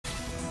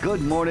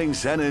Good Morning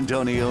San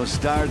Antonio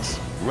starts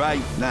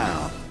right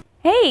now.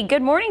 Hey,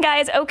 good morning,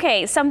 guys.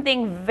 Okay,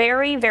 something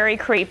very, very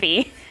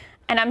creepy.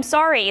 And I'm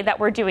sorry that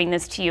we're doing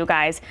this to you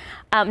guys.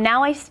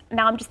 Now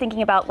I'm just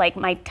thinking about like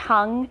my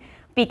tongue,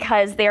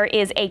 because there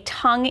is a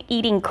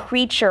tongue-eating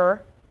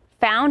creature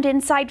found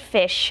inside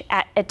fish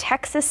at a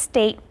Texas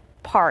state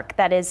park.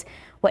 That is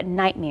what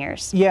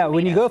nightmares. Yeah,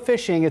 when you go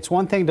fishing, it's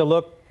one thing to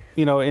look,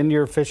 in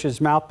your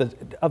fish's mouth, but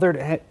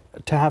other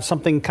to have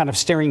something kind of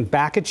staring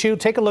back at you.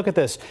 Take a look at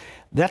this.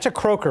 That's a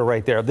croaker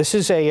right there. This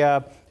is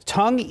a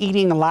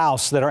tongue-eating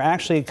louse that are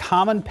actually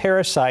common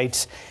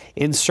parasites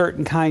in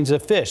certain kinds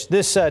of fish.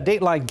 This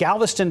Dateline,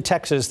 Galveston,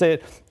 Texas, the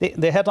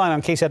headline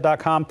on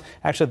KSAT.com,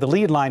 actually the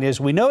lead line is,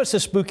 we know it's the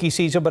spooky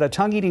season, but a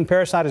tongue-eating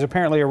parasite is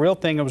apparently a real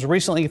thing. It was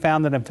recently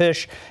found in a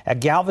fish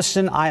at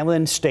Galveston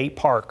Island State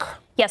Park.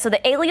 Yeah, so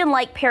the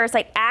alien-like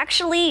parasite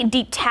actually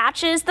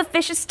detaches the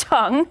fish's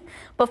tongue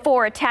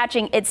before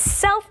attaching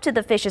itself to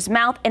the fish's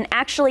mouth and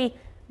actually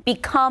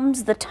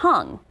becomes the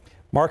tongue.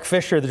 Mark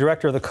Fisher, the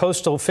director of the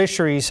Coastal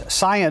Fisheries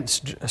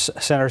Science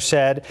Center,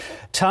 said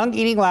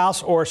tongue-eating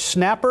louse or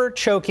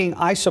snapper-choking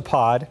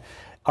isopod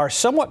are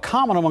somewhat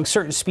common among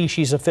certain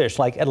species of fish,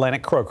 like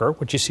Atlantic croaker,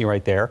 which you see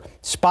right there,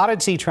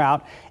 spotted sea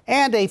trout,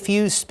 and a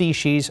few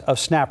species of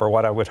snapper.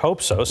 What I would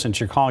hope so, since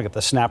you're calling it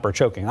the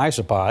snapper-choking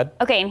isopod.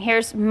 Okay, and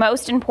here's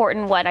most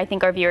important, what I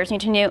think our viewers need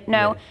to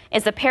know,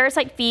 is the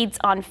parasite feeds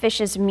on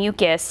fish's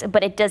mucus,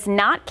 but it does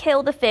not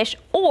kill the fish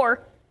or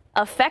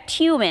affect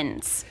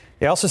humans.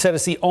 They also said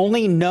it's the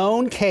only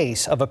known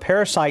case of a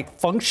parasite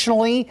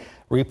functionally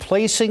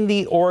replacing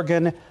the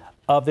organ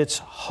of its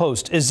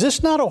host. Is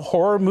this not a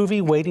horror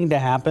movie waiting to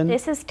happen?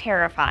 This is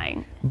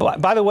terrifying.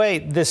 By the way,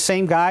 this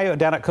same guy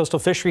down at Coastal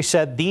Fisheries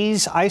said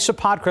these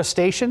isopod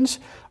crustaceans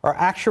are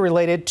actually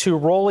related to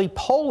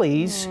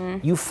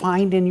roly-polies you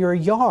find in your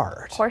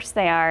yard. Of course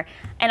they are.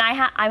 And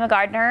I'm a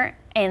gardener,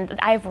 and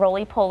I have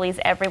roly-polies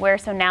everywhere,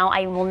 so now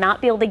I will not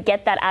be able to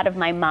get that out of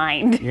my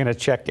mind. You're going to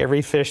check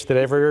every fish that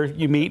ever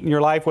you meet in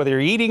your life, whether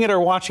you're eating it or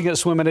watching it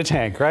swim in a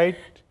tank, right?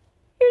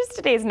 Here's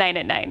today's 9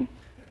 at 9.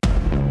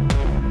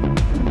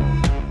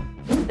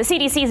 The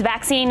CDC's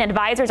vaccine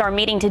advisors are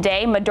meeting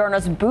today.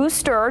 Moderna's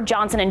booster,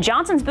 Johnson &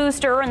 Johnson's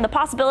booster, and the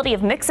possibility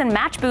of mix and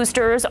match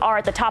boosters are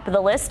at the top of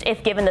the list.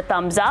 If given the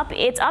thumbs up,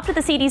 it's up to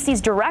the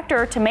CDC's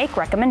director to make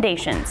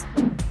recommendations.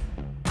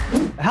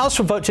 The House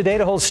will vote today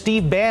to hold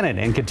Steve Bannon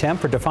in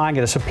contempt for defying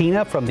a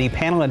subpoena from the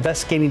panel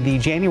investigating the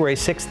January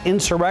 6th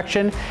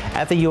insurrection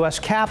at the U.S.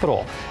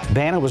 Capitol.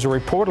 Bannon was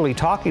reportedly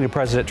talking to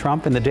President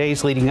Trump in the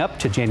days leading up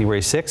to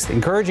January 6th,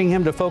 encouraging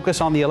him to focus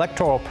on the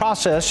electoral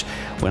process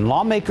when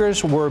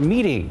lawmakers were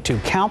meeting to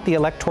count the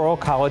Electoral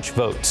College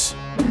votes.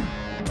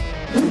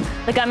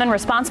 The gunman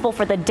responsible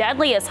for the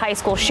deadliest high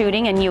school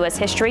shooting in U.S.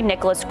 history,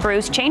 Nicholas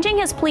Cruz, changing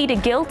his plea to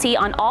guilty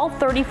on all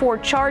 34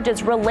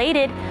 charges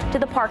related to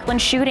the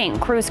Parkland shooting.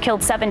 Cruz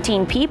killed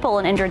 17 people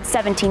and injured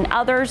 17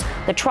 others.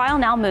 The trial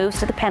now moves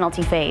to the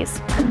penalty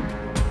phase.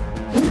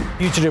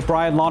 Fugitive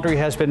Brian Laundrie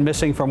has been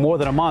missing for more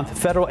than a month.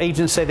 Federal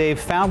agents say they've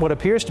found what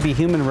appears to be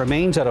human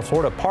remains at a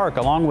Florida park,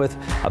 along with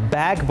a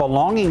bag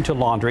belonging to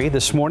Laundrie.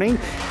 This morning,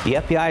 the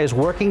FBI is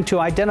working to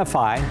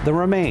identify the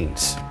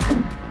remains.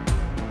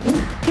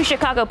 2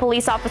 Chicago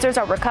police officers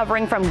are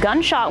recovering from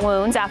gunshot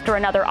wounds after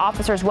another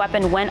officer's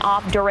weapon went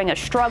off during a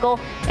struggle.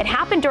 It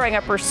happened during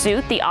a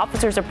pursuit. The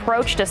officers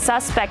approached a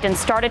suspect and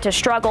started to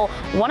struggle.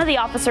 One of the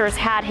officers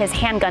had his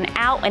handgun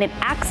out and it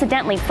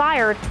accidentally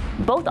fired.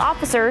 Both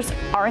officers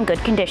are in good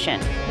condition.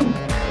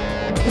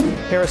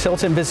 Paris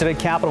Hilton visited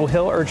Capitol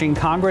Hill, urging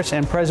Congress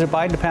and President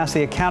Biden to pass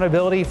the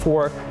Accountability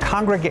for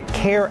Congregate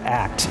Care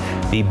Act.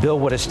 The bill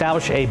would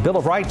establish a Bill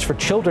of Rights for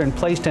children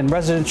placed in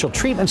residential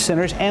treatment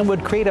centers and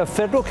would create a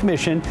federal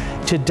commission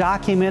to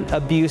document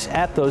abuse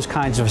at those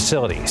kinds of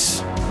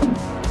facilities.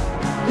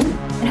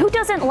 And who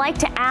doesn't like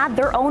to add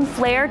their own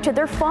flair to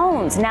their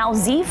phones? Now,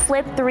 Z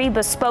Flip 3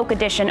 Bespoke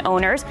Edition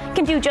owners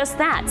can do just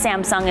that.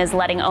 Samsung is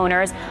letting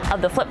owners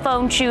of the flip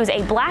phone choose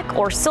a black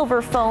or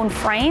silver phone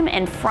frame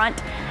and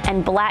front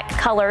and black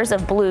colors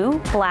of blue,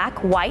 black,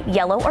 white,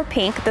 yellow, or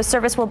pink. The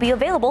service will be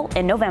available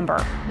in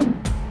November.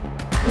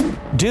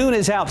 Dune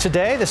is out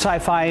today. The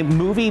sci-fi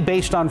movie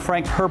based on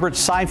Frank Herbert's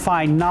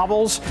sci-fi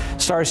novels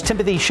stars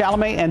Timothée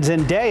Chalamet and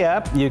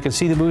Zendaya. You can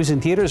see the movies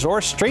in theaters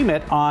or stream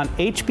it on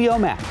HBO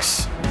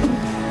Max.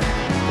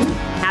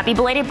 Happy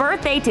belated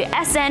birthday to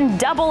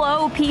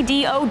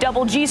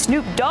SNOOPDOGG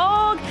Snoop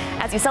Dogg.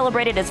 As he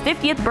celebrated his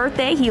 50th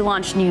birthday, he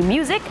launched new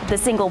music. The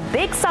single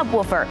Big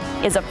Subwoofer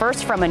is a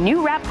first from a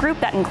new rap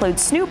group that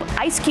includes Snoop,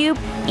 Ice Cube,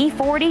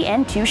 E40,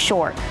 and Too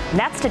Short. And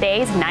that's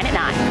today's 9 at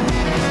 9.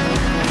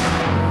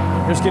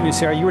 Here's good news,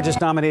 Sarah. You were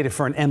just nominated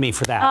for an Emmy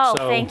for that. Oh,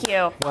 so thank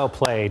you. Well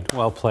played.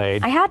 Well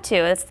played. I had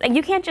to.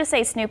 You can't just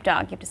say Snoop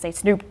Dogg. You have to say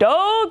Snoop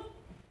Dogg.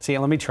 See,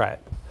 let me try it.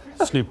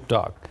 Snoop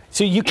Dogg.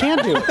 So you can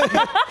do it.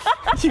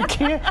 You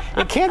can't.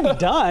 It can be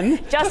done.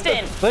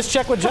 Justin. Let's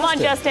check with Justin. Come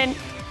on, Justin.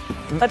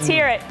 Let's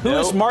hear it. Who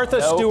is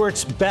Martha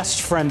Stewart's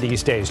best friend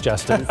these days,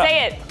 Justin?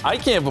 Say it. I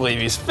can't believe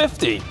he's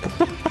 50.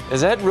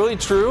 Is that really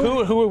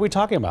true? Who are we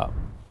talking about?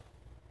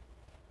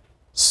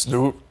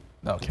 Snoop.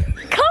 Okay.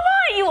 Come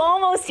on, You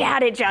almost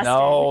had it, Justin.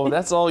 No,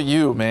 that's all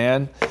you,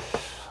 man.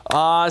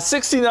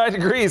 69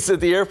 degrees at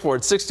the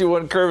airport,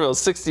 61 Kerrville,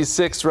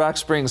 66 Rock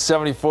Springs,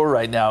 74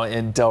 right now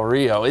in Del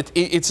Rio.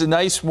 It's a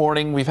nice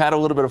morning. We've had a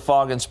little bit of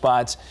fog in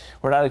spots.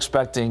 We're not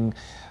expecting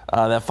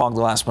that fog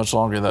to last much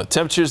longer, though.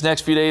 Temperatures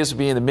next few days will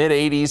be in the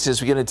mid-80s.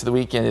 As we get into the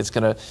weekend, it's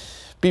going to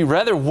be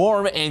rather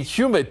warm and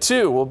humid,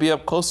 too. We'll be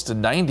up close to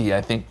 90,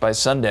 I think, by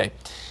Sunday.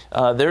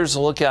 There's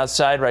a look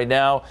outside right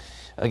now.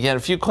 Again, a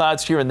few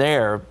clouds here and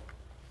there.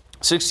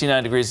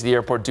 69 degrees at the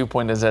airport. Dew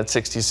point is at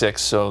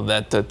 66, so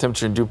that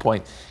temperature and dew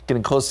point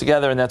getting close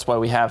together, and that's why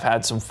we have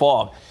had some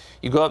fog.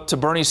 You go up to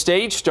Bernie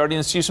Stage, starting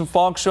to see some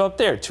fog show up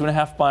there.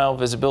 2.5 mile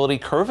visibility.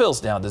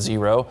 Kerrville's down to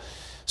 0.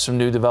 Some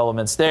new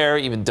developments there.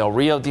 Even Del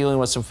Rio dealing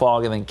with some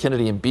fog, and then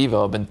Kennedy and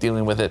Bevo have been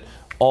dealing with it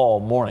all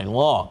morning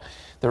long.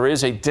 There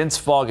is a dense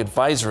fog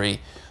advisory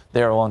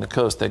there along the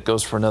coast that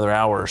goes for another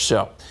hour or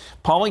so.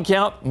 Pollen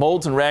count,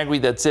 molds and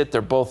ragweed, that's it.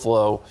 They're both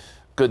low.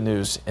 Good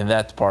news in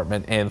that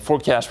department. And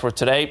forecast for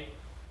today,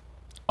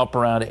 up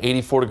around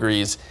 84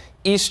 degrees.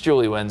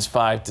 Easterly winds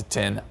 5 to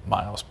 10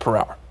 miles per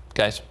hour.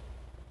 Guys.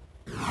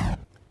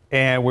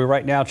 And we're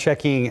right now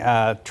checking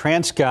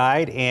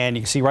TransGuide, and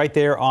you can see right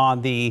there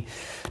on the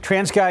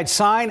TransGuide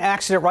sign,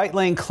 accident right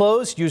lane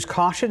closed. Use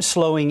caution,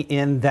 slowing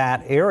in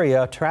that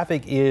area.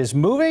 Traffic is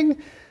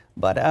moving,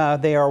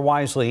 but they are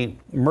wisely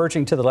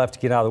merging to the left to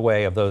get out of the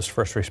way of those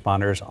first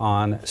responders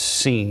on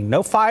scene.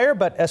 No fire,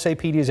 but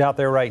SAPD is out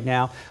there right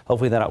now.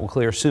 Hopefully that will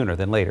clear sooner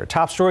than later.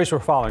 Top stories we're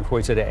following for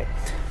you today.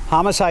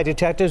 Homicide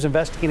detectives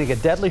investigating a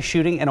deadly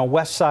shooting in a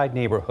West Side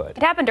neighborhood.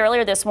 It happened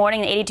earlier this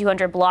morning in the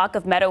 8200 block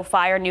of Meadow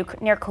Fire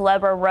near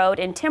Culebra Road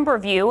in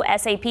Timberview.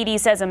 SAPD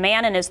says a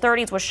man in his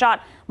 30s was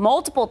shot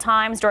multiple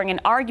times during an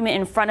argument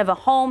in front of a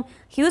home.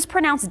 He was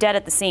pronounced dead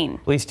at the scene.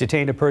 Police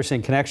detained a person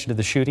in connection to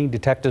the shooting.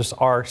 Detectives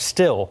are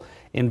still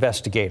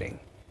investigating.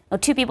 Now,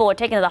 2 people were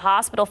taken to the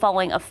hospital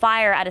following a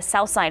fire at a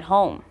Southside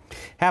home.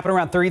 Happened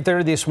around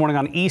 3:30 this morning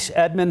on East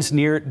Edmonds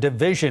near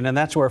Division, and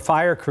that's where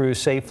fire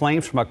crews say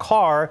flames from a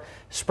car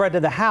spread to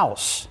the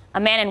house. A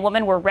man and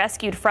woman were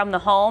rescued from the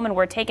home and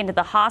were taken to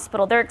the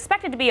hospital. They're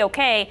expected to be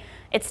okay.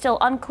 It's still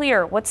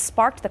unclear what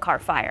sparked the car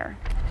fire.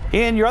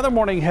 In your other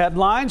morning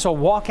headlines, a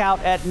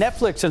walkout at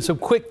Netflix and some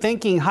quick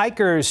thinking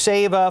hikers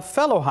save a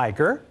fellow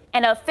hiker.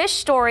 And a fish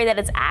story that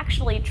is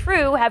actually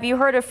true. Have you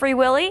heard of Free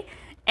Willy?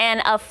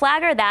 And a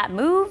flagger that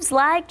moves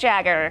like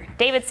Jagger.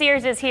 David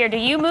Sears is here. Do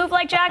you move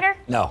like Jagger?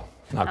 No,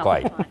 not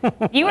quite.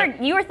 You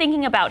were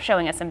thinking about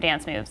showing us some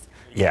dance moves.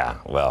 Yeah,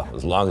 well,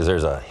 as long as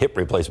there's a hip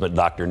replacement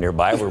doctor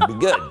nearby, we'll be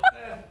good.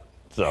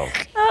 So.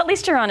 Well, at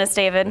least you're honest,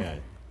 David.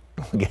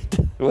 Yeah.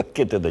 We'll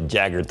get to the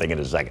Jagger thing in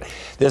a second.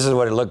 This is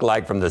what it looked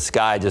like from the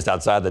sky just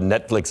outside the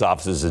Netflix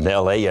offices in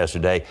L.A.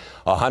 yesterday.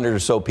 100 or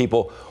so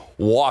people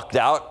walked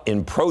out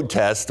in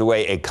protest the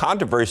way a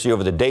controversy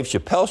over the Dave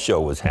Chappelle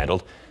show was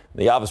handled.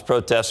 The office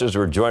protesters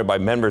were joined by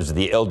members of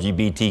the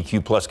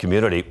LGBTQ plus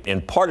community.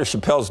 In part of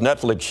Chappelle's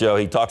Netflix show,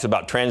 he talks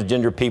about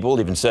transgender people,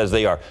 even says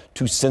they are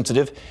too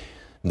sensitive.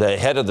 The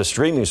head of the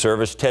streaming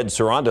service, Ted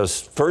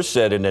Sarandos, first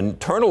said in an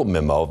internal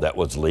memo that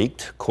was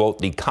leaked, quote,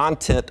 the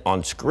content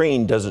on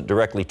screen doesn't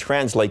directly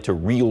translate to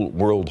real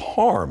world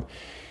harm.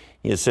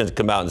 He has since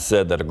come out and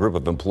said that a group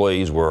of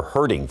employees were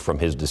hurting from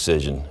his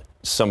decision.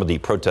 Some of the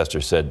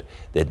protesters said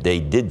that they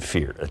did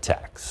fear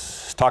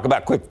attacks. Talk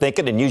about quick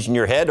thinking and using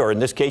your head, or in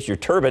this case, your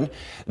turban.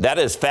 That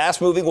is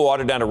fast-moving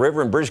water down a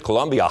river in British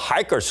Columbia. A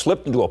hiker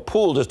slipped into a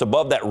pool just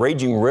above that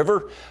raging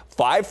river.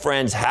 5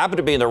 friends happened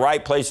to be in the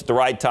right place at the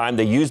right time.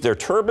 They used their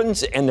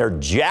turbans and their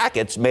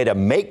jackets, made a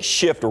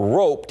makeshift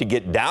rope to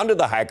get down to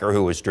the hiker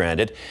who was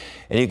stranded.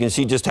 And you can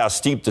see just how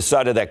steep the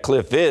side of that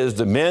cliff is.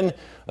 The men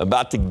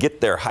about to get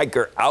their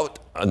hiker out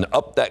and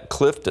up that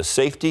cliff to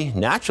safety.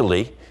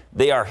 Naturally,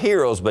 they are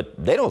heroes,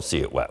 but they don't see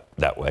it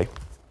that way.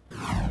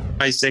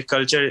 I say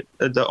culture,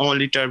 the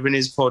only turban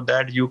is for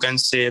that. You can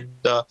save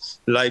the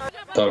life.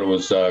 I thought it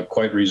was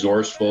quite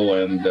resourceful,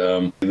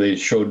 and they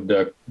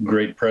showed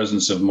great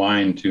presence of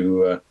mind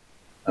to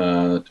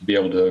be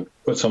able to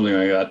put something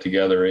like that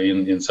together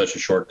in such a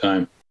short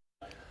time.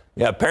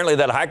 Yeah, apparently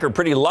that hiker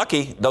pretty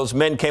lucky. Those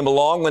men came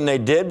along when they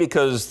did,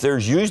 because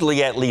there's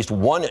usually at least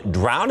 1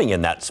 drowning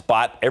in that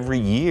spot every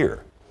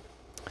year.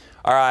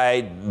 All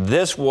right,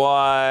 this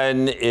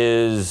one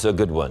is a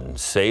good one.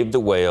 Save the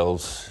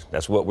whales.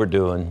 That's what we're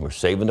doing. We're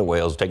saving the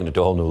whales, taking it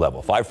to a whole new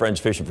level. 5 friends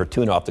fishing for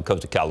tuna off the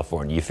coast of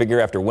California. You figure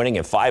after winning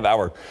a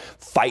 5-hour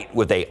fight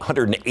with a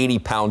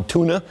 180-pound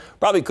tuna,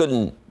 probably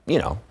couldn't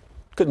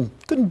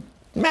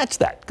match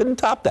that, couldn't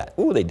top that.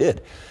 Ooh, they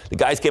did. The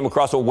guys came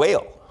across a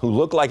whale who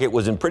looked like it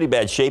was in pretty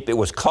bad shape. It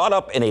was caught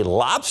up in a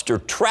lobster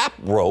trap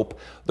rope.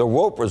 The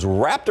rope was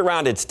wrapped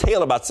around its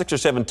tail about 6 or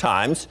 7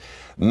 times.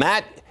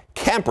 Matt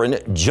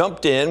Campron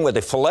jumped in with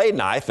a fillet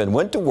knife and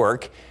went to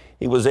work.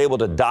 He was able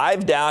to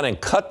dive down and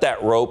cut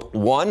that rope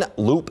 1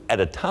 loop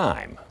at a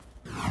time.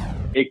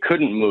 It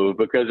couldn't move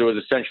because it was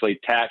essentially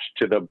attached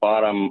to the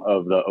bottom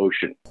of the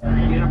ocean.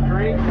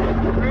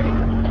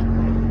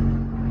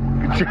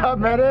 Good job,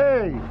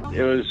 Matty.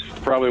 It was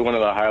probably one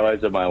of the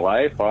highlights of my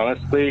life,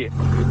 honestly.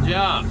 Good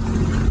job.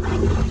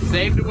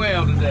 saved the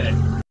whale today.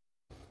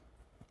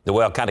 The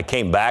whale kind of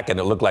came back, and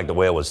it looked like the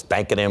whale was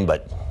thanking him,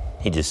 but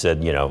he just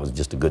said, you know, it was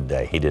just a good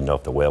day. He didn't know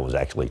if the whale was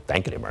actually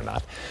thanking him or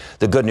not.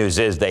 The good news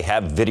is they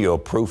have video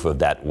proof of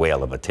that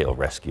whale of a tail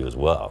rescue as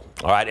well.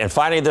 All right, and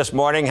finally this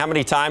morning, how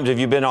many times have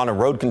you been on a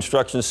road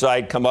construction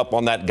site, come up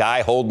on that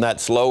guy holding that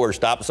slow or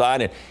stop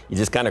sign, and you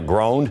just kind of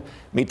groaned?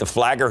 Meet the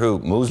flagger who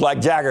moves like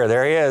Jagger.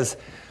 There he is.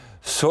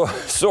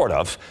 Sort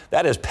of.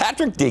 That is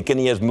Patrick Deacon.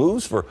 He has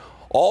moves for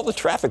all the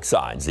traffic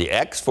signs. The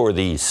X for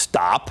the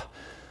stop,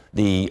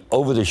 the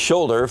over the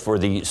shoulder for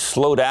the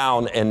slow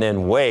down and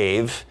then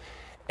wave,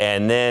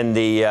 and then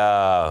the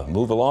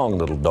move along,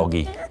 little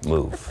doggy,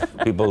 move.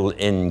 People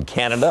in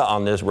Canada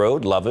on this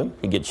road love him.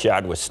 He gets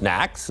showered with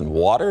snacks and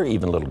water,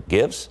 even little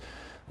gifts.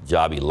 A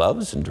job he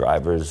loves, and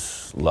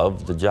drivers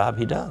love the job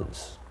he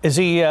does. Is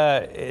he?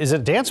 Is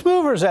it a dance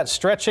move, or is that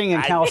stretching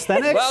and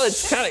calisthenics? Well,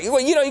 it's kind of, well,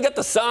 you know, you got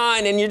the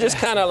sign, and you're just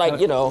kind of like,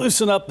 you know,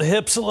 loosen up the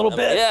hips a little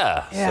bit.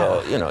 Yeah.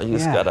 So, you know, you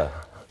just gotta,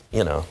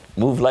 you know,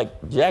 move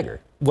like Jagger.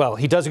 Well,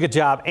 he does a good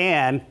job,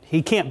 and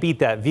he can't beat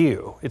that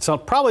view. It's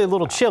probably a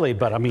little chilly,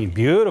 but I mean,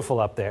 beautiful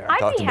up there.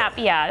 I'd be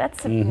happy. Yeah,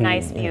 that's a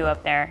nice view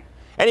up there.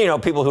 And, you know,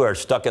 people who are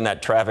stuck in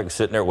that traffic,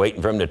 sitting there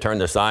waiting for him to turn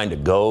the sign to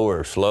go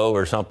or slow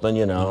or something,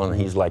 you know, and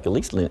he's like at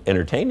least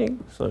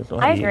entertaining. So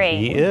I agree.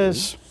 He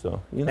is.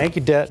 So, you know. Thank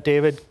you,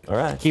 David. All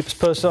right. Keep us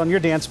posted on your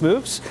dance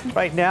moves.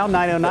 Right now,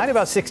 9:09,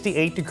 about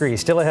 68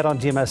 degrees. Still ahead on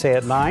GMSA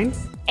at 9.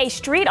 A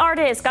street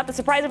artist got the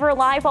surprise of her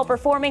life while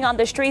performing on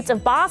the streets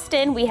of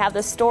Boston. We have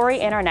the story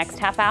in our next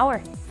half hour.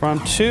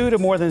 From 2 to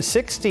more than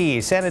 60,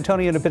 San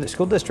Antonio Independent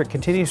School District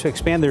continues to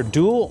expand their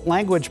dual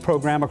language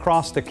program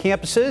across the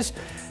campuses.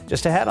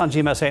 Just ahead on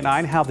GMSA at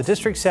 9, how the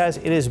district says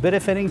it is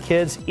benefiting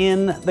kids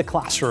in the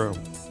classroom.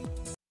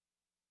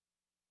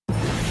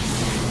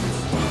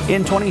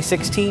 In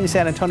 2016,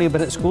 San Antonio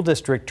Independent School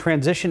District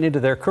transitioned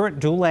into their current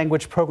dual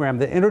language program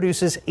that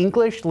introduces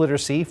English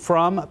literacy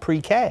from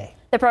pre-K.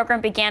 The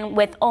program began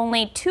with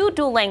only 2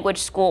 dual language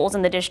schools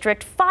in the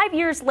district. 5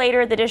 years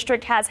later, the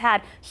district has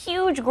had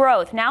huge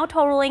growth, now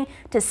totaling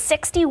to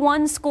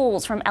 61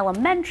 schools from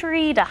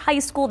elementary to high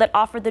school that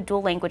offer the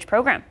dual language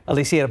program.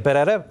 Alicia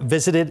Beretta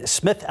visited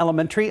Smith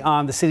Elementary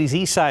on the city's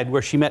east side,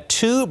 where she met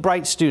 2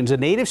 bright students, a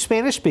native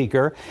Spanish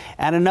speaker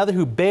and another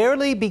who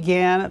barely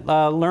began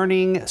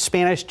learning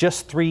Spanish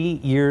just 3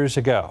 years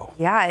ago.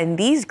 Yeah, and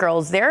these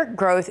girls, their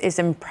growth is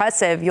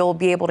impressive. You'll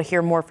be able to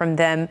hear more from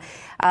them.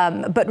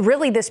 But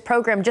really, this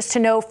program, just to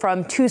know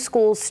from 2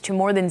 schools to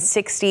more than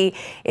 60,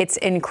 it's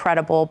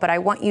incredible. But I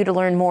want you to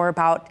learn more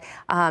about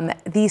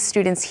these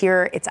students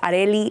here. It's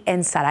Areli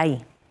and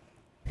Sarai.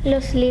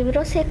 Los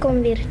libros se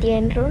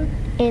convirtieron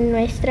en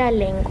nuestra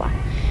lengua.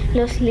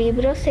 Los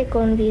libros se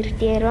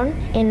convirtieron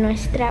en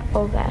nuestra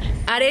hogar.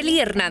 Areli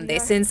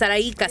Hernandez and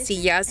Sarai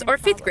Casillas are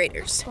 5th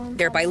graders.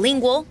 They're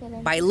bilingual,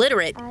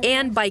 biliterate,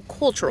 and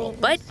bicultural,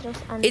 but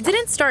it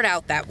didn't start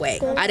out that way.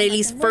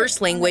 Areli's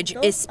first language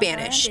is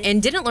Spanish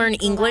and didn't learn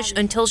English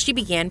until she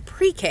began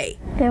pre-K.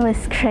 It was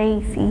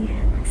crazy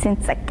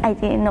since I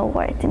didn't know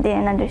words and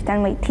didn't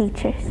understand my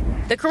teachers.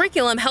 The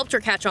curriculum helped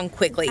her catch on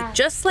quickly,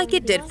 just like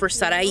it did for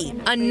Sarai,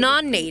 a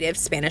non-native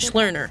Spanish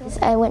learner.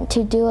 I went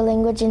to dual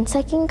language in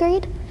 2nd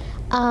grade.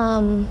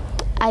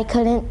 I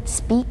couldn't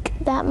speak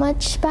that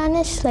much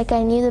Spanish, like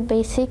I knew the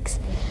basics,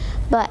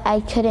 but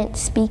I couldn't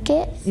speak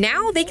it.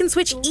 Now they can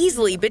switch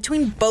easily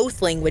between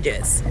both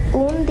languages.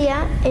 Un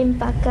día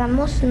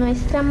empacamos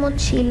nuestra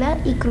mochila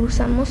y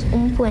cruzamos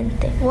un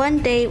puente.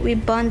 One day we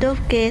bundled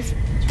gifts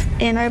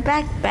in our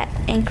backpack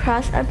and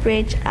crossed a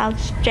bridge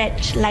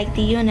outstretched like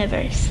the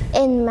universe.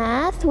 In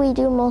math, we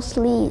do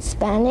mostly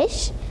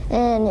Spanish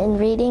and in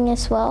reading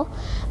as well,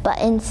 but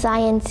in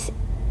science,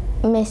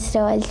 Ms.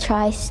 Doyle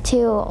tries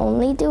to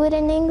only do it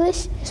in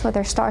English. So with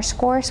our STAR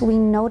scores, we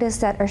notice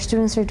that our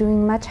students are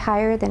doing much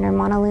higher than our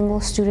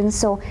monolingual students.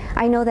 So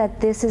I know that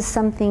this is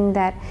something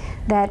that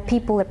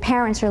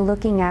parents are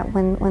looking at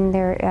when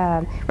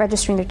they're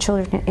registering their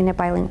children in a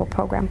bilingual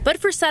program. But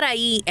for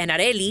Sarai and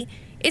Areli,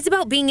 it's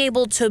about being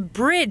able to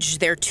bridge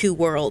their 2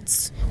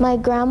 worlds. My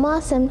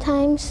grandma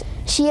sometimes,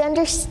 she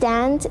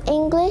understands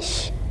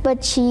English,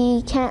 but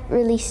she can't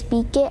really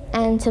speak it,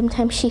 and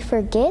sometimes she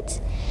forgets.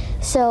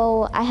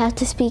 So I have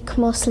to speak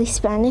mostly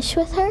Spanish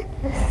with her.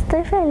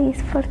 Estoy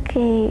feliz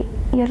porque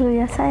y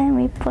orgullosa de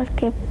mí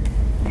porque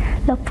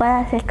lo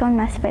puedo hacer con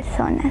más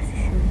personas.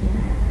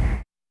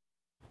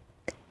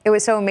 It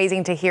was so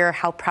amazing to hear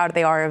how proud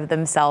they are of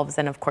themselves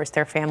and, of course,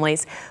 their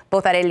families.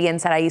 Both Areli and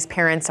Sarai's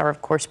parents are,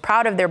 of course,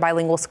 proud of their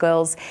bilingual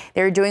skills.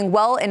 They're doing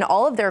well in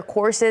all of their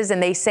courses,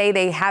 and they say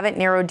they haven't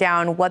narrowed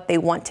down what they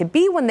want to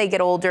be when they get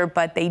older,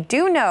 but they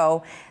do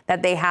know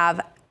that they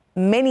have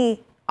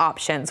many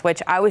options,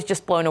 which I was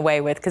just blown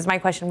away with, because my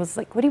question was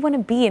like, what do you want to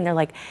be? And they're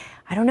like,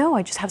 I don't know,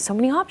 I just have so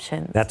many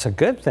options. That's a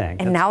good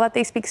thing. And now that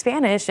they speak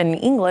Spanish and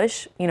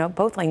English, you know,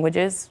 both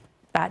languages,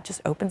 that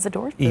just opens the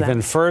door for them.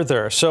 Even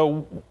further.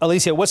 So,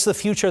 Alicia, what's the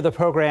future of the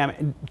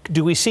program?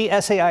 Do we see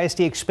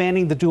SAISD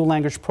expanding the dual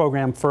language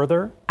program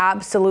further?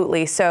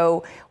 Absolutely.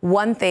 So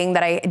one thing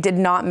that I did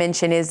not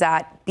mention is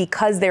that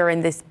because they're in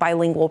this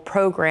bilingual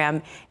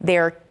program,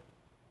 they're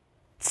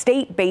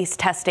state-based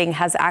testing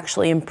has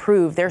actually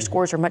improved. Their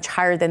scores are much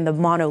higher than the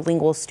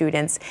monolingual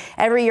students.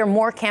 Every year,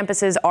 more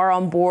campuses are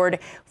on board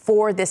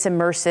for this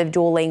immersive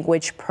dual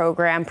language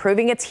program,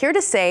 proving it's here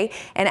to stay.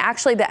 And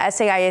actually, the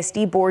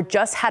SAISD board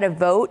just had a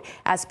vote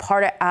as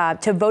part of,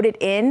 to vote it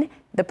in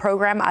the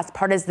program as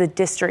part of the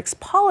district's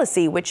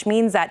policy, which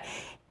means that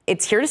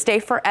it's here to stay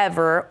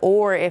forever,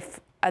 or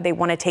if they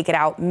want to take it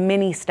out,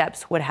 many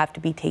steps would have to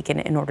be taken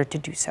in order to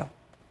do so.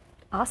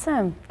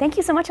 Awesome. Thank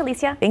you so much,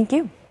 Alicia. Thank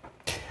you.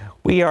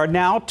 We are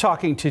now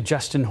talking to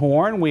Justin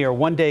Horn. We are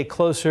one day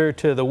closer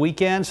to the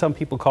weekend. Some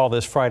people call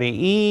this Friday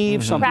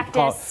Eve. Some Practice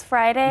people call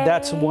Friday.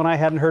 That's one I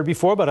hadn't heard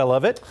before, but I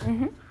love it.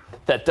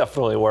 That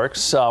definitely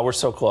works. We're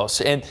so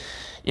close. And,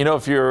 you know,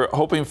 if you're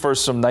hoping for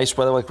some nice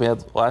weather like we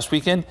had last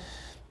weekend,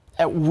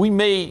 we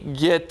may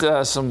get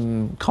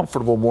some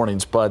comfortable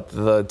mornings, but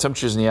the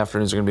temperatures in the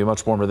afternoons are going to be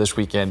much warmer this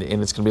weekend,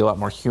 and it's going to be a lot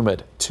more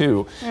humid,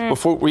 too.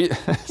 Before we,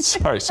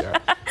 sorry,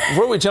 Sarah.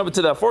 Before we jump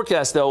into that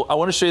forecast, though, I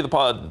want to show you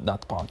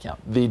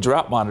the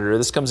drought monitor.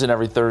 This comes in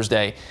every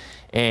Thursday,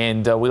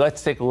 and we like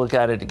to take a look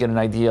at it to get an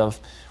idea of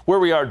where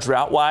we are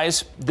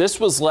drought-wise. This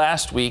was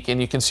last week, and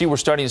you can see we're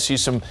starting to see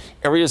some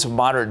areas of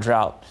moderate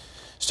drought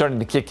starting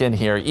to kick in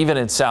here, even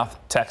in South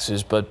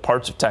Texas, but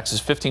parts of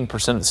Texas,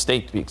 15% of the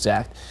state to be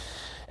exact.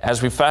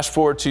 As we fast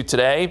forward to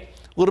today,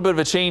 a little bit of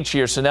a change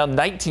here. So now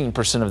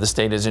 19% of the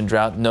state is in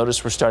drought.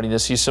 Notice we're starting to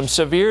see some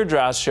severe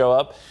droughts show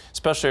up,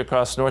 especially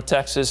across North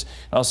Texas,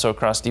 and also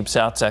across deep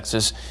South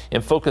Texas.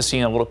 And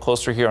focusing a little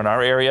closer here on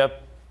our area,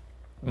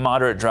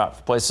 moderate drought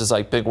for places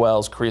like Big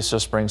Wells, Carrizo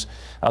Springs,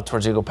 out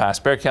towards Eagle Pass.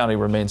 Bexar County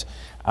remains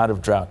out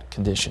of drought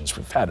conditions.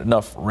 We've had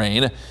enough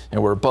rain,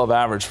 and we're above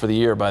average for the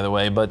year, by the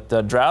way.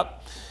 But drought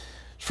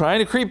trying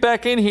to creep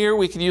back in here.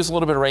 We could use a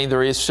little bit of rain.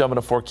 There is some in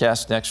a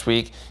forecast next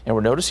week, and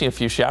we're noticing a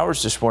few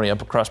showers this morning up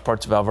across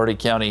parts of Valverde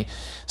County.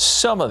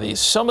 Some of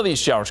these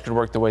showers could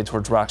work their way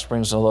towards Rock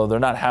Springs, although they're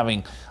not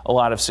having a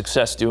lot of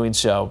success doing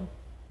so.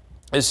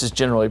 This is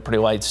generally pretty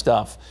light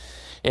stuff.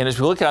 And as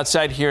we look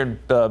outside here in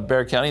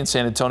Bexar County and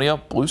San Antonio,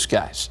 blue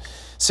skies.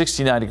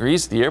 69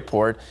 degrees at the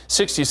airport,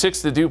 66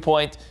 at the dew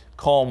point,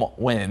 calm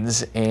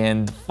winds,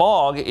 and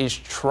fog is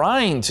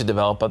trying to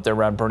develop up there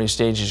around Bernie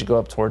Stage as you go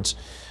up towards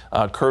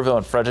Kerrville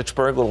and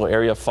Fredericksburg, little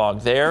area of fog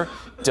there.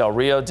 Del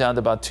Rio down to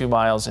about 2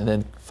 miles, and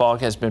then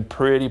fog has been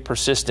pretty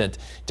persistent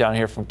down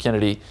here from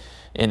Kennedy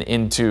and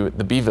into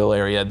the Beeville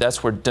area.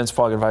 That's where dense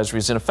fog advisory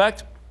is in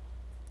effect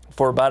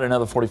for about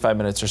another 45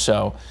 minutes or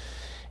so,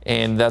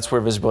 and that's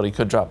where visibility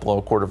could drop below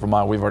a quarter of a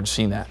mile. We've already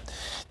seen that.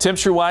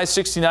 Temperature-wise,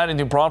 69 in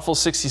New Braunfels,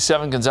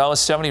 67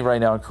 Gonzales, 70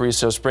 right now in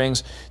Carrizo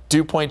Springs.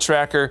 Dew point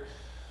tracker,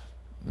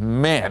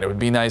 man, it would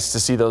be nice to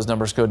see those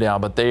numbers go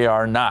down, but they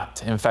are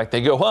not. In fact,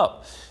 they go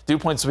up. Dew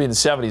points will be in the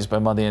 70s by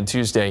Monday and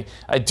Tuesday.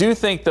 I do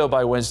think, though,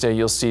 by Wednesday,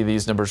 you'll see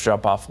these numbers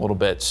drop off a little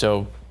bit.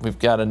 So we've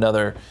got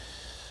another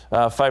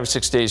 5 or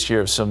 6 days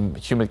here of some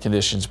humid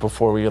conditions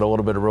before we get a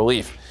little bit of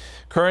relief.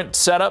 Current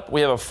setup,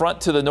 we have a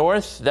front to the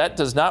north. That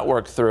does not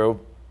work through.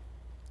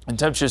 And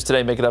temperatures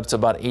today make it up to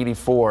about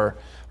 84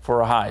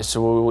 for a high,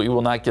 so we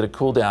will not get a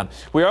cool down.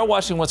 We are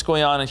watching what's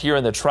going on here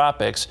in the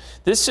tropics.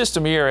 This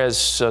system here has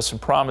some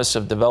promise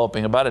of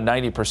developing, about a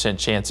 90%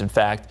 chance, in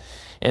fact.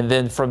 And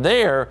then from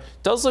there,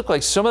 it does look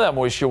like some of that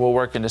moisture will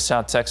work into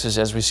South Texas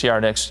as we see our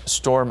next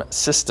storm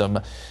system.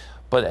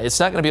 But it's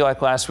not going to be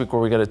like last week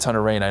where we got a ton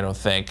of rain, I don't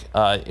think.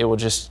 It will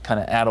just kind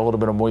of add a little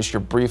bit of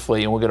moisture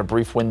briefly, and we'll get a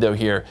brief window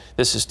here.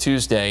 This is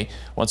Tuesday,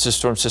 once this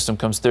storm system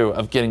comes through,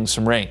 of getting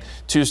some rain.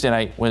 Tuesday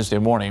night, Wednesday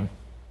morning,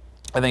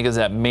 I think is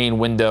that main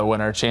window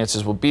when our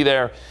chances will be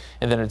there,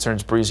 and then it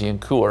turns breezy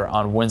and cooler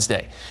on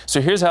Wednesday.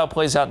 So here's how it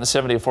plays out in the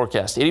 7-day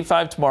forecast.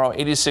 85 tomorrow,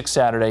 86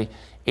 Saturday,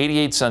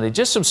 88 Sunday.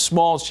 Just some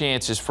small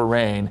chances for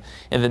rain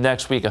in the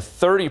next week. A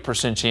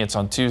 30% chance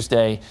on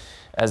Tuesday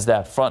as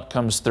that front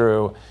comes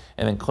through,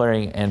 and then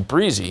clearing and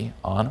breezy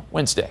on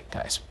Wednesday,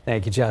 guys.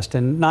 Thank you,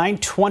 Justin.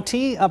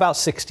 9:20, about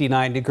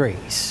 69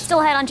 degrees.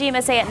 Still ahead on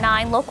GMSA at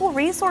 9, local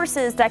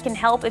resources that can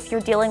help if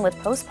you're dealing with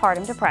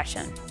postpartum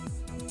depression.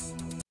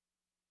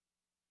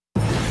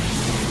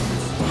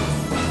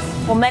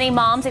 Well, many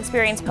moms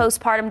experience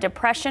postpartum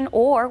depression,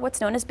 or what's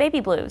known as baby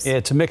blues.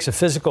 It's a mix of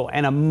physical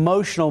and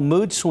emotional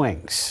mood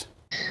swings.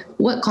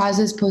 What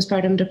causes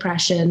postpartum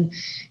depression?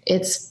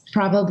 It's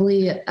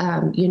probably,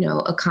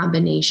 a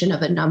combination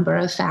of a number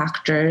of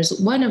factors,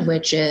 one of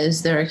which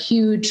is there are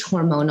huge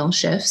hormonal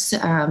shifts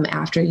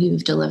after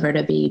you've delivered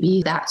a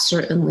baby. That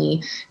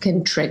certainly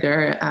can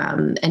trigger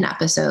an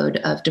episode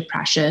of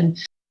depression.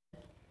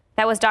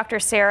 That was Dr.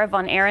 Sarah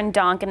Von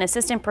Arendonk, an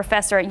assistant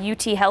professor at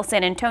UT Health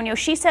San Antonio.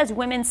 She says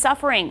women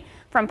suffering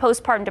from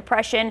postpartum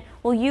depression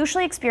will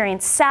usually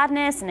experience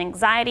sadness and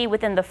anxiety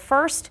within the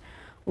first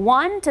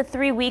 1 to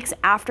 3 weeks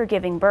after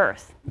giving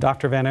birth.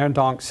 Dr. Van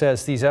Arendonk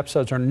says these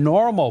episodes are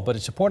normal, but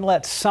it's important to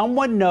let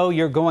someone know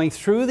you're going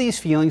through these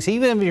feelings,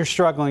 even if you're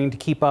struggling to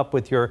keep up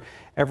with your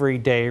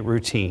everyday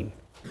routine.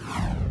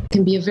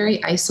 can be a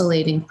very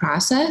isolating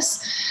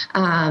process,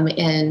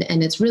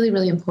 and it's really,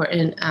 really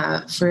important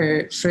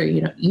for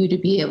you to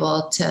be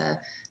able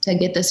to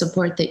get the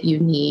support that you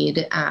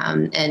need.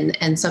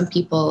 And some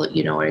people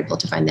are able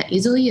to find that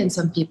easily, and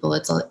some people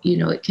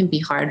it can be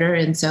harder.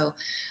 And so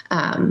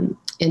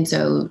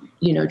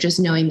just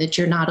knowing that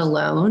you're not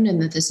alone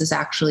and that this is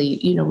actually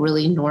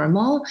really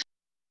normal.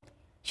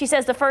 She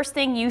says the first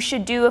thing you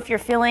should do if you're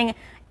feeling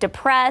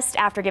depressed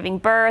after giving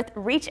birth,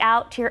 reach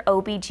out to your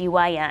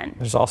OBGYN.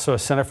 There's also a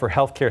Center for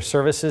Healthcare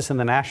Services and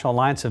the National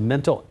Alliance of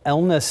Mental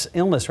Illness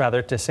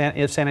to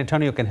if San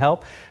Antonio can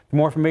help. For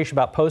more information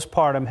about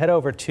postpartum, head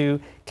over to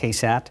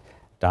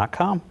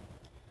KSAT.com.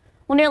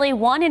 Well, nearly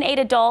 1 in 8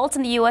 adults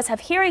in the U.S.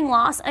 have hearing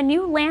loss. A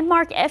new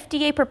landmark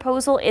FDA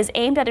proposal is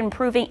aimed at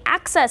improving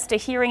access to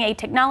hearing aid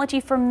technology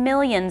for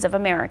millions of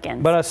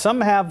Americans. But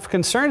some have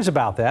concerns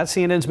about that.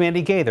 CNN's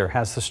Mandy Gaither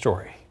has the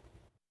story.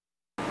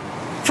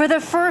 For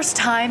the first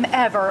time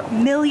ever,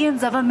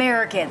 millions of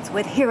Americans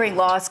with hearing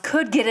loss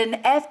could get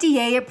an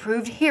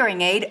FDA-approved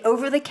hearing aid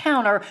over the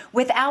counter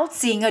without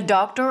seeing a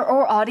doctor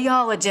or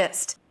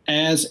audiologist.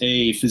 As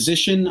a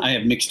physician, I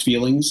have mixed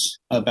feelings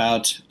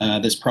about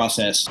this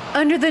process.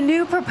 Under the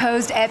new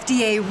proposed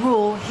FDA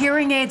rule,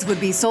 hearing aids would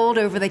be sold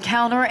over the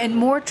counter in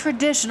more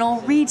traditional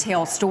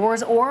retail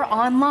stores or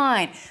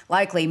online,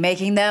 likely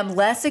making them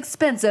less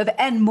expensive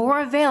and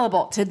more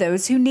available to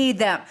those who need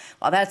them.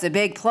 While that's a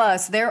big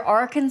plus, there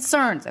are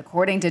concerns,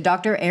 according to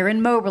Dr.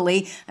 Aaron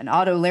Moberly, an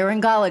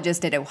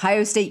otolaryngologist at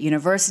Ohio State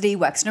University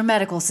Wexner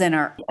Medical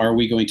Center. Are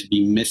we going to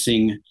be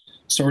missing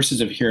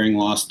sources of hearing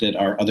loss that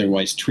are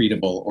otherwise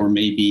treatable, or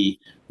maybe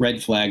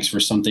red flags for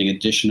something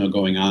additional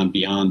going on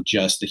beyond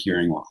just the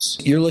hearing loss?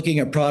 You're looking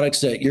at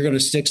products that you're going to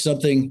stick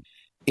something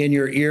in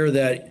your ear,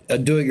 that a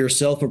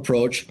do-it-yourself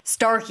approach.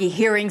 Starkey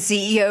Hearing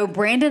CEO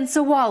Brandon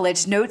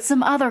Sawalich notes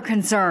some other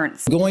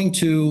concerns. Going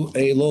to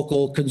a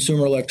local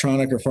consumer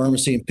electronic or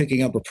pharmacy and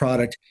picking up a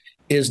product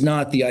is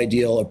not the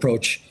ideal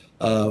approach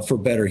for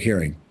better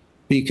hearing,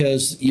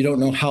 because you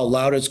don't know how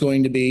loud it's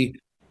going to be,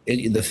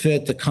 the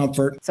fit, the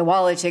comfort.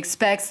 Sawalich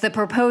expects the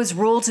proposed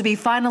rule to be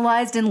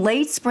finalized in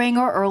late spring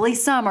or early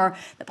summer.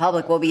 The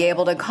public will be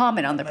able to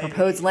comment on the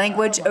proposed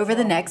language over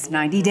the next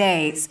 90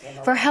 days.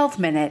 For Health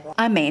Minute,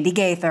 I'm Mandy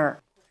Gaither.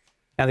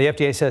 Now, the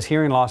FDA says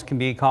hearing loss can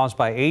be caused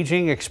by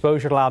aging,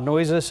 exposure to loud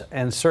noises,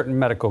 and certain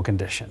medical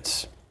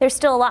conditions. There's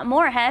still a lot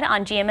more ahead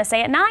on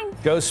GMSA at 9.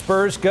 Go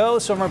Spurs, go.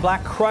 Silver and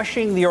Black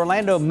crushing the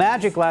Orlando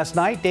Magic last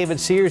night. David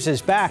Sears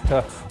is back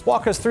to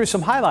walk us through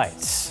some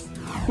highlights.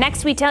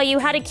 Next, we tell you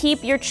how to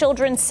keep your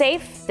children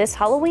safe this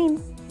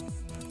Halloween.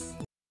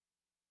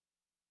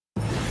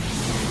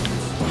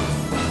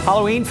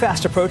 Halloween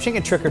fast approaching,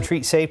 and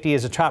trick-or-treat safety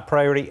is a top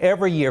priority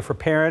every year for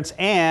parents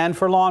and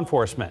for law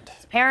enforcement.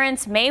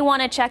 Parents may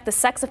want to check the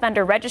sex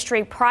offender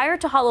registry prior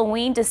to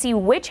Halloween to see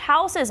which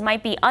houses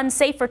might be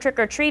unsafe for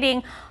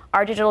trick-or-treating.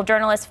 Our digital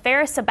journalist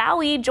Ferris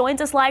Sabawi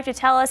joins us live to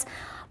tell us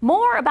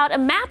more about a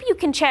map you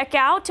can check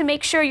out to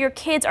make sure your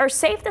kids are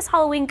safe this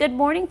Halloween. Good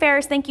morning,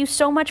 Ferris. Thank you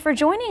so much for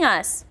joining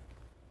us.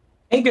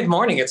 Hey, good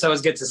morning. It's always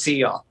good to see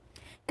y'all.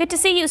 Good to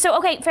see you. So,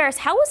 okay, Ferris,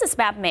 how was this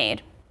map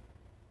made?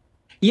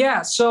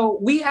 Yeah, so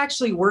we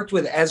actually worked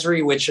with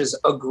Esri, which is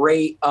a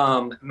great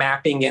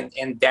mapping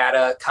and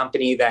data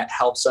company that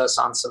helps us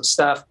on some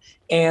stuff.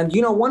 And,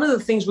 one of the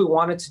things we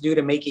wanted to do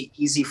to make it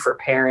easy for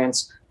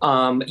parents,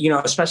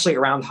 especially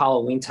around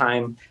Halloween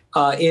time,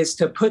 is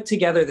to put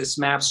together this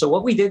map. So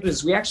what we did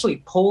was we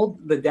actually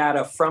pulled the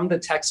data from the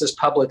Texas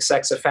Public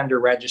Sex Offender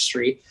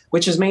Registry,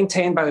 which is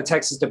maintained by the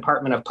Texas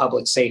Department of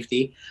Public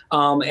Safety.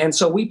 And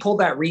so we pulled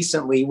that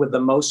recently with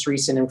the most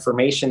recent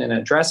information and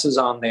addresses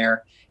on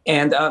there,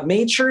 and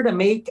made sure to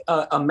make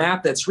a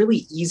map that's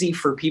really easy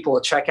for people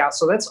to check out.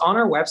 So that's on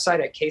our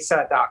website at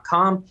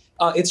KSAT.com.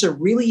 It's a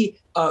really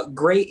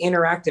great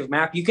interactive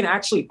map. You can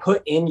actually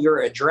put in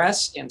your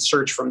address and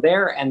search from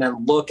there, and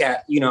then look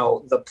at,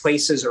 the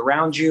places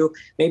around you,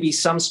 maybe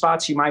some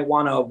spots you might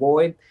want to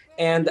avoid.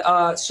 And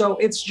so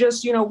it's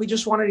just, we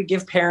just wanted to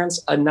give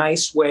parents a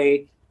nice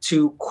way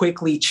to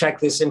quickly check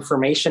this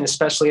information,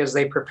 especially as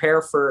they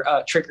prepare for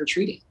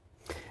trick-or-treating.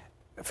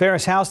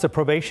 Ferris, how's the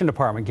probation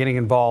department getting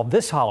involved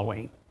this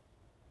Halloween?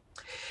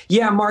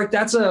 Yeah, Mark,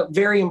 that's a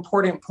very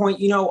important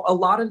point. A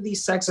lot of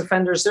these sex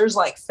offenders, there's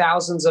like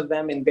thousands of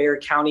them in Bexar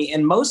County,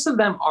 and most of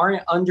them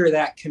aren't under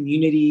that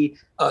community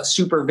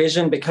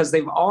supervision because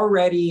they've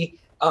already,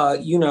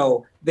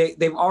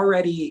 they've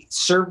already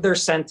served their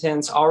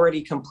sentence,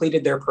 already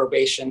completed their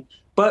probation.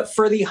 But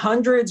for the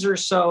hundreds or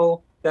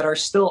so that are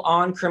still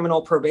on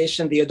criminal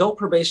probation, the adult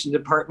probation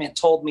department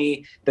told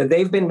me that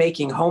they've been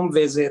making home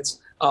visits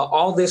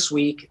all this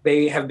week.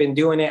 They have been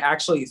doing it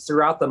actually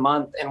throughout the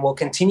month and will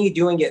continue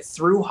doing it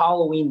through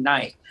Halloween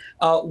night.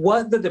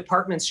 What the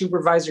department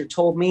supervisor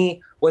told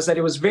me was that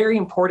it was very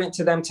important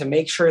to them to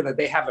make sure that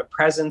they have a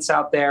presence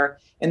out there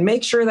and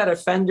make sure that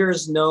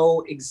offenders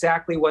know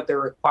exactly what their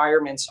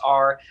requirements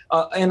are.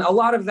 And a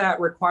lot of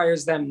that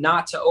requires them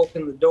not to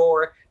open the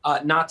door,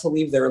 not to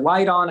leave their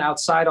light on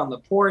outside on the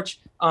porch,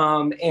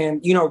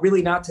 and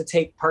really not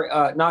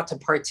to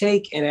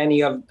partake in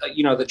any of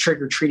the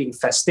trick-or-treating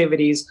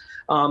festivities.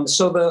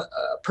 So the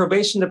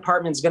probation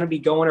department is going to be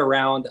going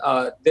around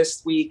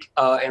this week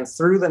and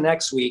through the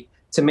next week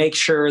to make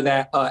sure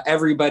that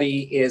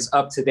everybody is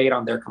up to date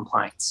on their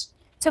compliance.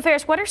 So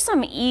Ferris, what are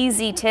some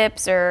easy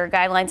tips or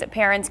guidelines that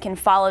parents can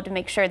follow to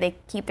make sure they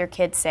keep their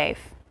kids safe?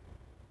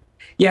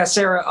 Yeah,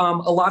 Sarah,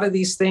 a lot of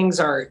these things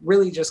are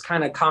really just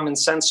kind of common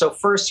sense. So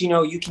first,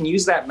 you can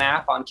use that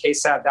map on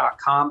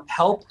KSAT.com.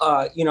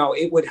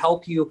 It would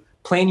help you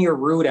plan your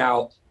route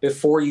out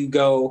before you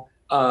go,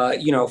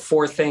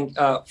 for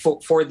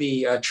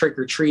the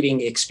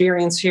trick-or-treating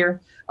experience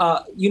here.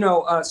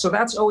 So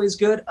that's always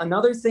good.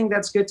 Another thing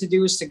that's good to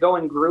do is to go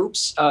in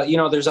groups.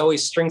 There's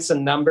always strengths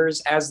in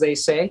numbers, as they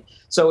say.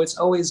 So it's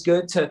always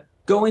good to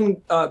go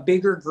in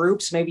bigger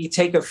groups, maybe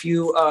take a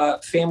few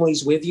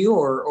families with you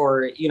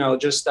or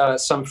just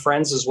some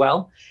friends as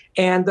well.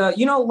 And,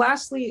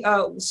 lastly,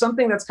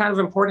 something that's kind of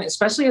important,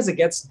 especially as it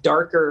gets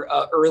darker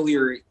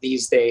earlier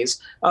these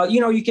days,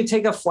 you could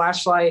take a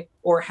flashlight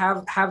or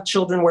have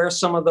children wear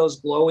some of those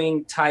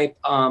glowing type,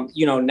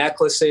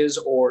 necklaces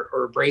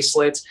or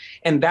bracelets.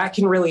 And that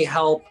can really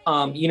help,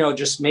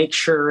 just make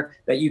sure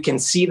that you can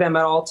see them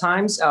at all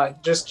times.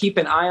 Just keep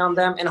an eye on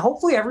them. And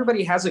hopefully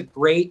everybody has a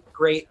great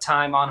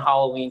time on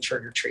Halloween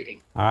trick-or-treating.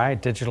 All right.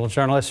 Digital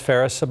journalist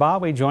Ferris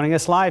Sabawi joining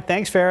us live.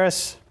 Thanks,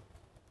 Ferris.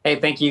 Hey,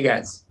 thank you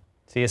guys.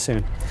 See you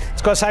soon.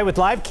 Let's go outside with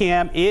live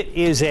cam. It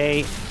is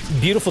a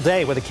beautiful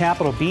day with a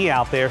capital B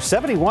out there.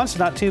 71's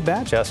not too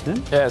bad,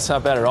 Justin. Yeah, it's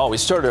not bad at all. We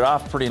started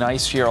off pretty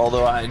nice here,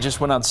 although I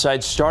just went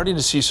outside, starting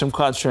to see some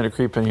clouds trying to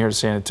creep in here to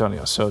San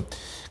Antonio. So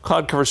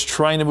cloud cover's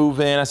trying to move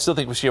in. I still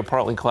think we see a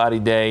partly cloudy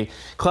day.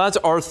 Clouds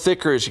are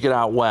thicker as you get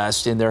out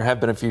west, and there have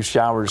been a few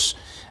showers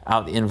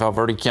out in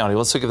Valverde County.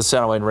 Let's look at the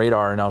satellite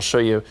radar, and I'll show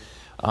you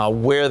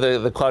where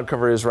the cloud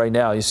cover is right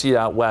now. You see it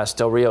out west,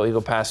 Del Rio,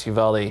 Eagle Pass,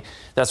 Uvalde.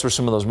 That's where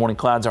some of those morning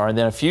clouds are. And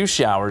then a few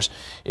showers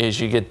as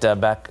you get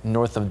back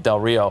north of Del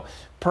Rio.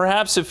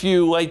 Perhaps a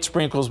few light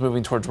sprinkles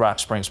moving towards Rock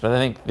Springs, but I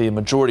think the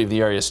majority of the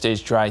area stays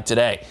dry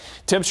today.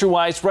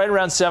 Temperature-wise, right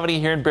around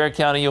 70 here in Bexar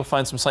County. You'll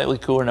find some slightly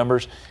cooler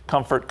numbers.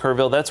 Comfort,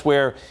 Kerrville, that's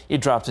where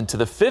it dropped into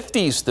the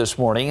 50s this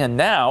morning. And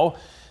now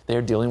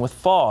they're dealing with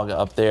fog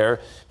up there.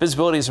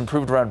 Visibility has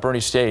improved around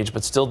Bernie Stage,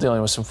 but still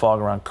dealing with some fog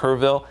around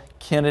Kerrville,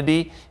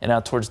 Kennedy, and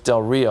out towards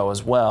Del Rio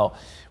as well.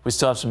 We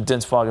still have some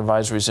dense fog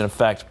advisories in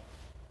effect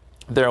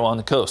there along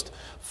the coast.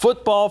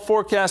 Football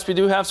forecast, we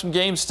do have some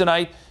games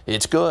tonight.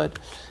 It's good.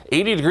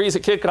 80 degrees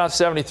at kickoff,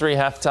 73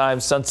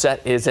 halftime.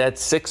 Sunset is at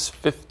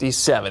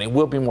 6:57. It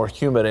will be more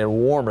humid and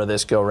warmer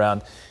this go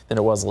around than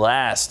it was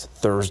last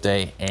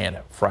Thursday and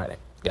Friday.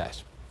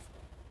 Guys.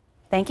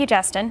 Thank you,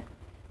 Justin.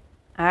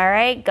 All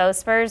right, go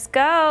Spurs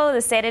go.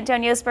 The San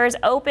Antonio Spurs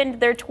opened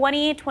their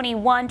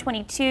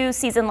 2021-22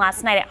 season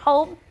last night at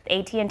home, the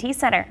AT&T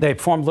Center. They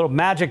performed a little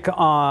magic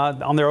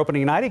on their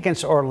opening night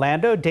against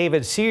Orlando.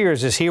 David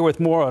Sears is here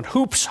with more on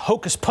hoops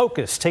hocus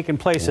pocus taking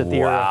place at the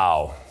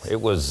Wow. It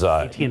was,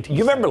 you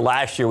remember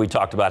last year we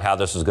talked about how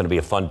this was going to be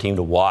a fun team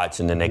to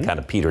watch, and then they kind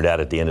of petered out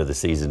at the end of the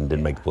season and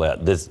didn't make the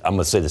playoffs. I'm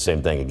going to say the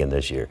same thing again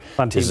this year.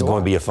 This is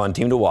going to be a fun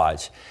team to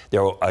watch.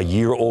 They're a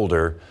year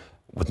older,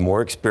 with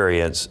more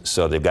experience,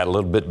 so they've got a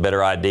little bit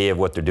better idea of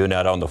what they're doing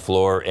out on the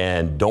floor.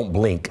 And don't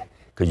blink,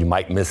 because you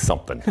might miss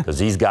something, because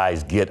these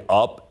guys get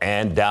up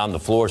and down the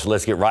floor. So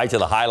let's get right to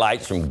the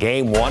highlights from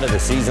game one of the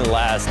season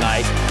last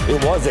night.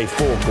 It was a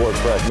full court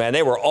press, man.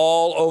 They were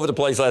all over the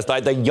place last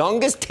night. The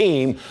youngest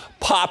team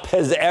Pop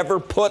has ever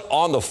put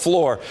on the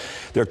floor.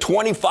 They're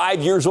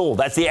 25 years old.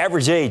 That's the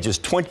average age, is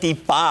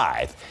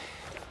 25.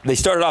 They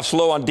started off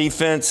slow on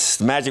defense.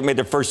 Magic made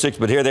their first 6,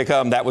 but here they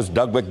come. That was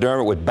Doug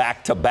McDermott with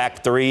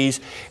back-to-back threes.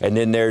 And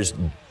then there's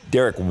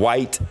Derek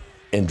White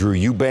and Drew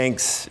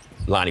Eubanks,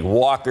 Lonnie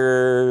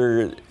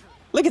Walker.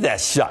 Look at that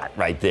shot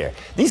right there.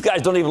 These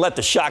guys don't even let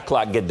the shot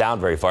clock get down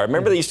very far.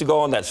 Remember they used to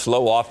go on that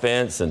slow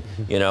offense and,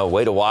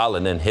 wait a while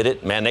and then hit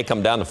it? Man, they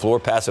come down the floor,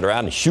 pass it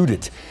around, and shoot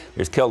it.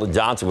 There's Keldon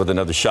Johnson with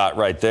another shot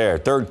right there.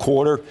 Third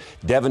quarter,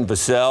 Devin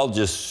Vassell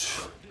just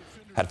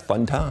had a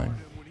fun time.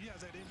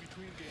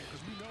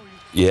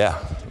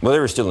 Yeah. Well, they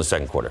were still in the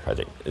second quarter, I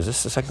think. Is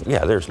this the second?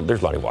 Yeah, there's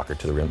Lonnie Walker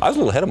to the rim. I was a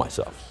little ahead of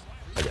myself,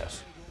 I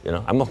guess.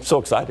 I'm so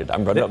excited.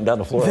 I'm running up and down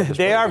the floor.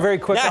 They are very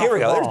quick. Yeah, here we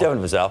go. There's Devin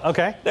Vassell.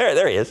 Okay.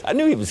 There he is. I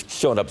knew he was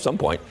showing up at some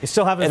point. You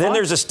still having fun? And then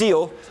there's a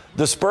steal.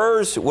 The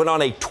Spurs went on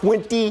a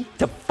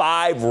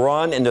 20-5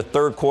 run in the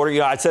third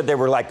quarter. I said they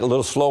were like a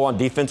little slow on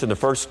defense in the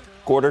first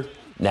quarter.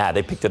 Nah,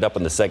 they picked it up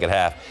in the second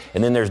half.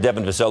 And then there's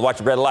Devin Vassell. Watch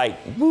the red light.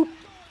 Whoop.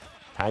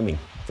 Timing.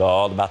 It's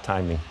all about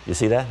timing. You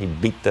see that? He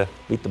beat the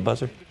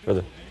buzzer.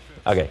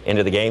 Okay, end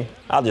of the game.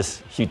 I'll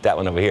just shoot that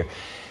one over here.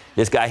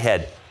 This guy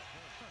had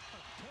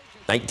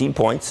 19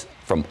 points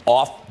from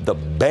off the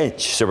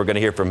bench. So we're going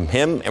to hear from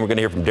him, and we're going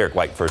to hear from Derek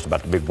White first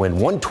about the big win,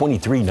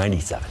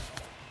 123-97.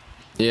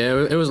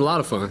 Yeah, it was a lot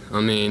of fun.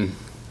 I mean,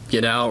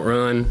 get out,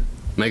 run,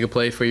 make a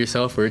play for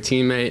yourself or a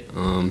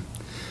teammate.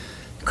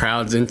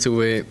 Crowds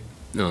into it.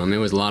 It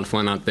was a lot of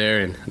fun out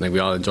there, and I think we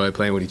all enjoyed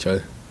playing with each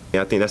other.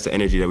 I think that's the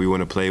energy that we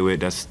want to play with.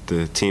 That's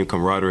the team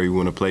camaraderie we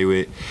want to play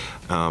with.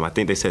 I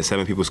think they said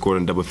 7 people scored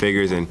in double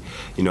figures, and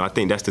I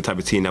think that's the type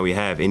of team that we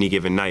have. Any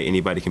given night,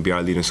 anybody can be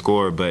our leading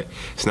scorer, but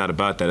it's not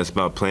about that. It's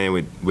about playing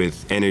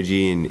with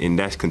energy, and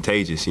that's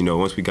contagious.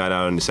 Once we got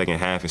out in the second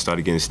half and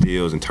started getting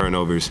steals and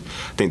turnovers,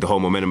 I think the whole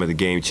momentum of the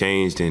game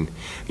changed, and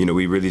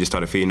we really just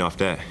started feeding off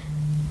that.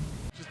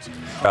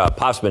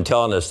 Pop's been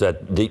telling us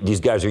that these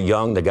guys are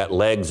young, they got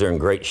legs, they're in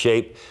great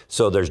shape,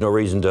 so there's no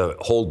reason to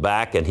hold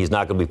back, and he's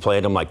not going to be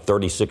playing them like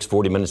 36,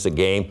 40 minutes a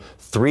game.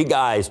 3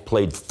 guys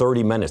played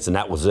 30 minutes, and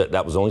that was it.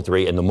 That was only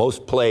 3, and the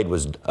most played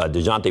was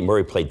DeJounte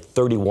Murray played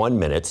 31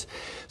 minutes.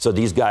 So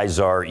these guys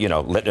are,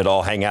 letting it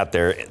all hang out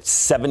there.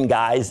 7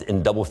 guys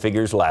in double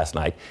figures last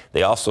night.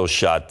 They also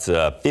shot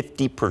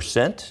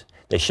 50%.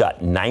 They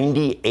shot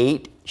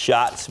 98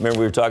 shots. Remember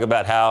we were talking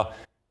about how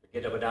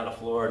get up and down the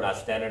floor, not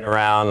standing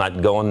around,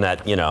 not going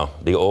that,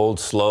 the old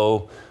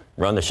slow,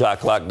 run the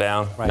shot clock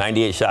down. Right.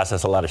 98 shots,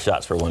 that's a lot of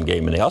shots for one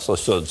game. And they also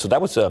showed, so that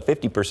was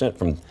 50%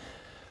 from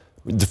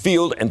the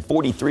field and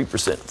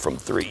 43% from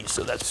 3.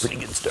 So that's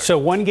pretty good start. So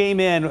one game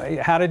in,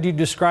 how did you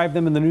describe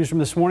them in the newsroom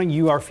this morning?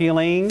 You are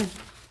feeling?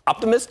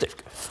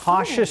 Optimistic.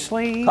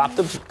 Cautiously?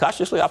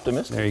 Cautiously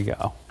optimistic. There you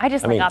go. I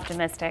mean,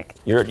 optimistic.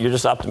 You're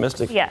just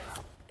optimistic? Yeah.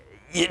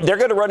 They're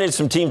going to run into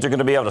some teams that are going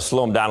to be able to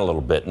slow them down a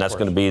little bit, and that's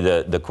going to be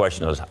the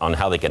question on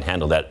how they can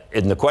handle that.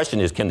 And the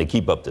question is, can they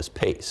keep up this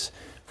pace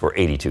for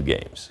 82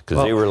 games?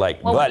 Because they were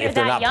like, but if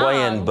they're not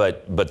playing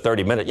but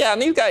 30 minutes. Yeah,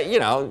 and these guys,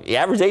 the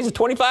average age is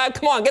 25.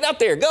 Come on, get out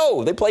there,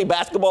 go. They play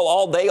basketball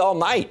all day, all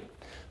night.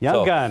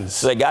 Young guns.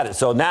 So they got it.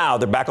 So now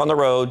they're back on the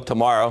road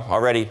tomorrow,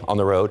 already on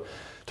the road.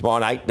 Tomorrow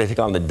night, they take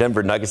on the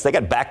Denver Nuggets. They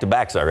got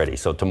back-to-backs already.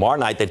 So tomorrow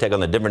night, they take on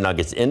the Denver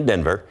Nuggets in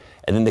Denver,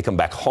 and then they come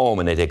back home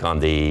and they take on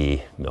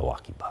the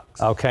Milwaukee Bucks.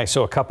 Okay,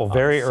 so a couple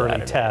very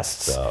early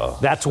tests.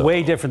 That's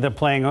way different than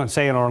playing on,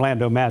 say, an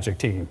Orlando Magic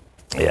team.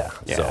 Yeah.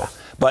 So,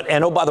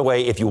 and oh, by the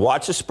way, if you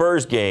watch the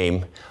Spurs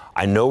game,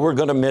 I know we're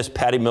going to miss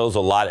Patty Mills a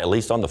lot, at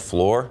least on the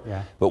floor.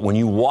 Yeah. But when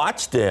you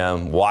watch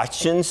them,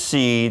 watch and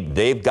see,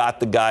 they've got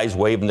the guys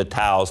waving the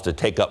towels to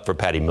take up for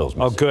Patty Mills.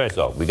 Oh, good.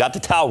 So we got the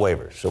towel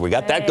wavers. So we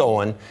got that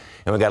going.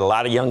 And we got a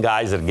lot of young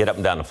guys that get up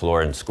and down the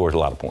floor and scores a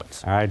lot of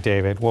points. All right,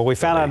 David. Well, we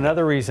found out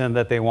another reason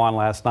that they won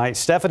last night.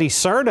 Stephanie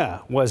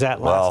Cerna was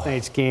at last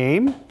night's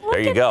game. There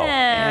you go.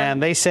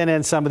 And they sent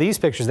in some of these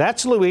pictures.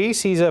 That's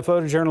Luis. He's a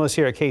photojournalist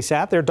here at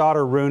KSAT. Their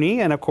daughter, Rooney,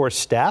 and, of course,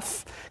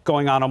 Steph,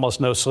 going on almost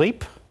no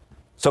sleep.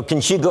 So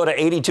can she go to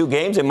 82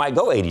 games? It might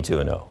go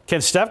 82-0. Can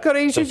Steph go to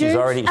 82 games?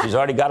 She's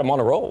already got them on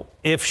a roll.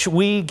 If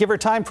we give her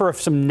time for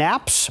some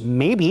naps,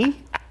 maybe.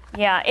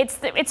 Yeah, it's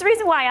the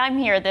reason why I'm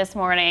here this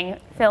morning,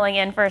 filling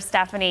in for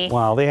Stephanie.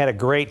 Wow, they had a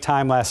great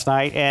time last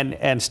night.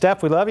 And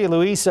Steph, we love you.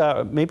 Luis,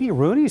 maybe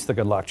Rooney's the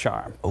good luck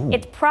charm. Ooh,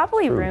 it's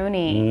probably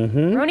Rooney.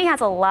 Mm-hmm. Rooney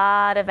has a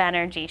lot of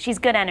energy. She's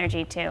good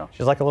energy, too.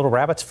 She's like a little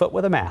rabbit's foot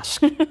with a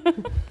mask.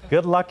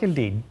 Good luck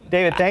indeed.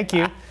 David, thank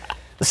you.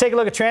 Let's take a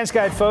look at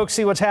TransGuide, folks,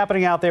 see what's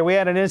happening out there. We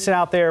had an incident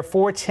out there,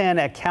 410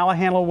 at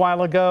Callahan a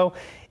while ago.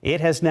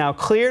 It has now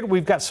cleared.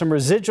 We've got some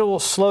residual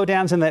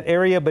slowdowns in that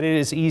area, but it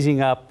is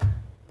easing up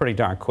pretty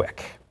darn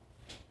quick.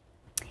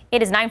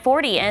 It is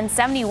 9:40 and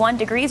 71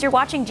 degrees. You're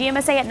watching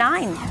GMSA at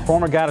 9.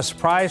 Performer got a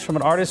surprise from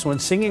an artist when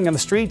singing on the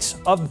streets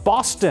of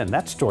Boston.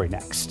 That story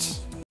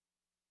next.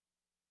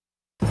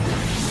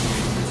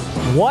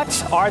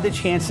 What are the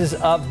chances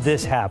of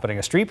this happening?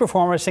 A street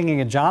performer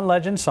singing a John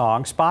Legend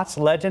song spots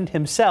Legend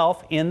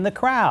himself in the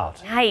crowd.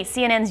 Nice.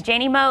 CNN's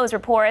Janie Mose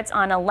reports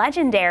on a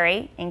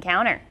legendary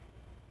encounter.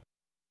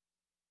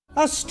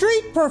 A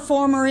street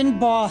performer in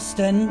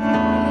Boston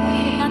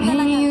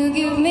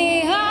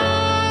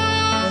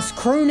was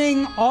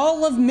crooning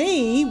all of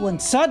me when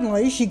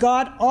suddenly she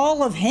got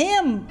all of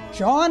him.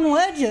 John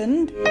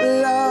Legend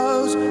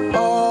loves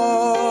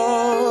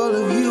all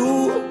of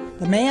you.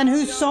 The man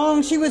whose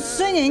song she was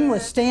singing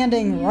was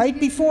standing right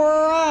before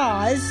her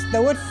eyes,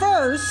 though at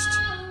first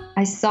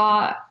I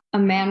saw a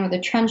man with a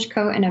trench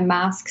coat and a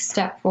mask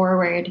step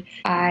forward.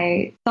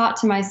 I thought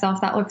to myself,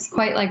 that looks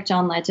quite like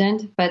John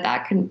Legend, but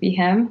that couldn't be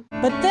him.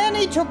 But then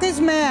he took his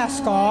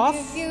mask off.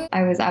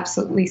 I was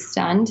absolutely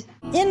stunned.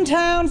 In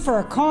town for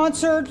a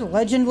concert,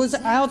 Legend was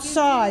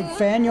outside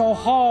Faneuil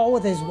Hall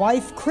with his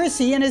wife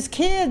Chrissy and his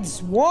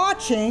kids,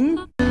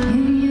 watching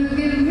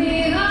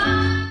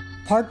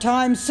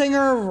part-time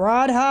singer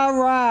Radha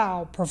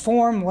Rao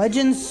perform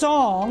Legend's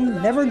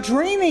song, never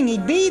dreaming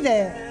he'd be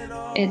there.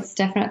 It's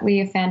definitely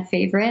a fan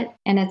favorite,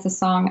 and it's a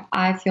song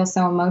I feel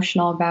so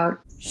emotional about.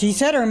 She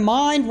said her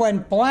mind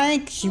went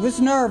blank. She was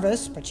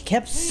nervous, but she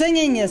kept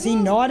singing as he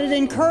nodded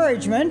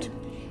encouragement.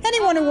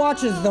 Anyone who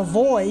watches The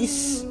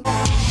Voice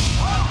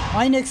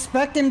might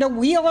expect him to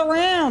wheel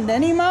around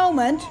any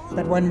moment,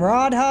 but when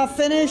Radha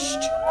finished,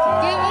 give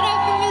it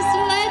up for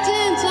Mr.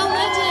 Legend, John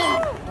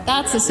Legend.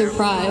 That's a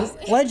surprise.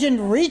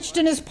 Legend reached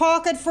in his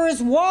pocket for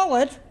his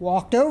wallet,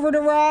 walked over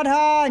to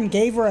Radha and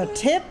gave her a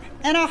tip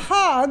and a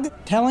hug,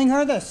 telling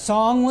her the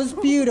song was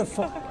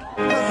beautiful.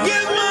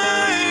 Give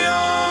my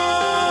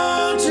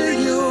all to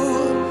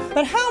you.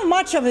 But how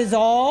much of his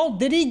all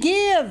did he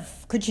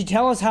give? Could she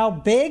tell us how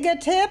big a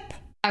tip?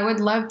 I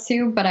would love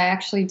to, but I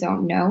actually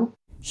don't know.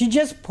 She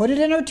just put it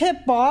in her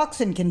tip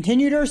box and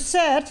continued her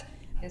set.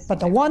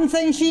 But the one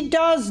thing she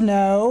does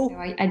know... So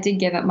I did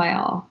give it my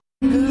all.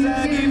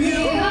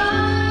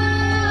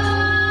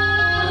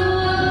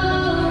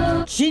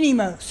 Jeannie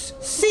Mose,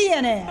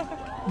 CNN,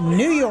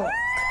 New York.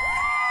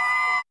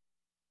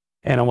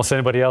 And almost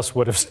anybody else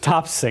would have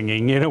stopped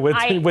singing, you know,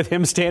 with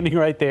him standing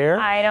right there.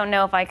 I don't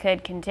know if I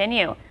could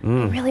continue. I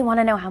really want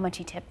to know how much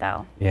he tipped,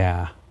 though.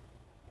 Yeah.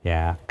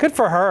 Yeah. Good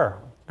for her.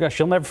 Gosh,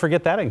 she'll never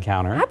forget that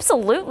encounter.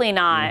 Absolutely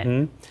not.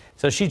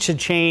 So she should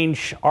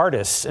change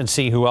artists and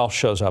see who else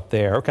shows up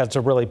there, because it's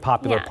a really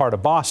popular part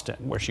of Boston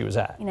where she was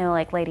at. You know,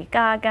 like Lady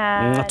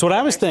Gaga. That's what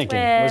I was thinking.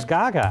 It was Swift,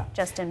 Gaga.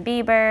 Justin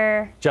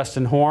Bieber.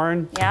 Justin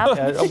Horn.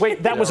 Yep.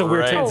 Wait, that was a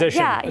weird transition.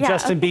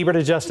 Justin Bieber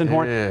to Justin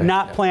Horn.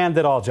 Not planned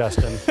at all,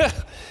 Justin.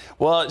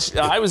 Well,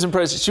 I was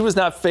impressed. She was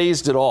not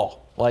phased at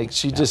all. Like,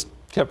 she just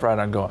kept right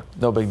on going.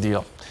 No big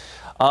deal.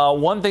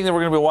 One thing that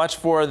we're going to be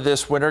watching for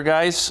this winter,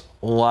 guys,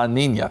 La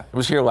Nina. It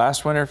was here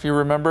last winter, if you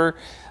remember.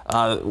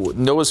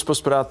 NOAA's supposed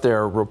to put out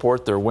their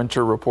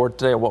winter report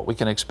today of what we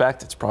can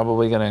expect. It's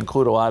probably going to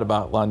include a lot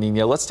about La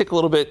Nina. Let's take a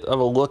little bit of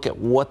a look at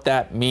what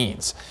that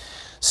means.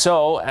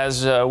 So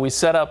as we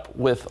set up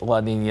with La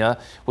Nina,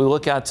 we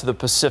look out to the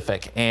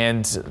Pacific,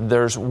 and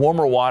there's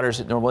warmer waters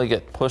that normally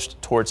get pushed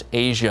towards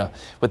Asia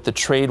with the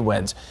trade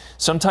winds.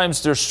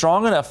 Sometimes they're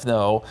strong enough,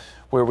 though,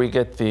 where we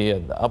get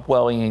the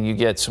upwelling and you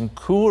get some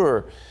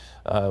cooler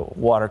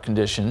water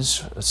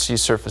conditions, sea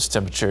surface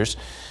temperatures,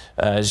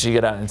 as you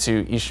get out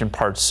into eastern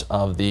parts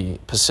of the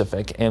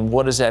Pacific. And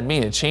what does that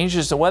mean? It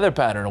changes the weather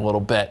pattern a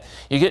little bit.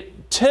 You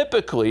get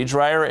typically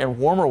drier and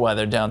warmer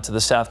weather down to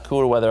the south,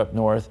 cooler weather up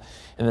north,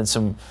 and then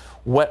some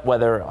wet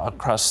weather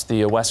across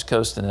the west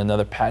coast and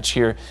another patch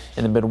here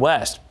in the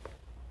Midwest.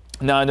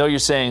 Now, I know you're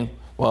saying,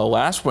 well,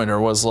 last winter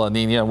was La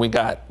Nina and we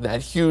got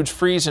that huge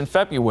freeze in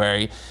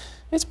February.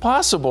 It's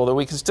possible that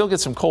we can still get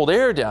some cold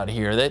air down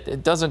here. That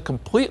it doesn't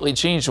completely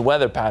change the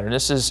weather pattern.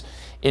 This is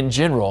in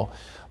general.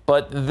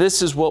 But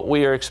this is what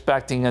we are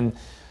expecting, and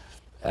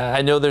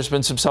I know there's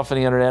been some stuff on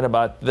the internet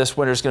about this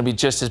winter is going to be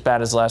just as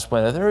bad as last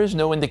winter. There is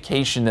no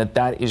indication that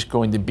that is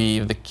going to be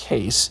the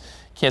case.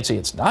 Can't say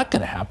it's not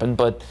going to happen,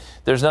 but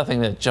there's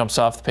nothing that jumps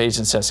off the page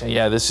and says, hey,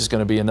 yeah, this is going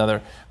to be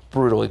another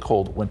brutally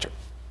cold winter.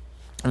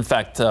 In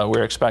fact,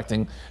 we're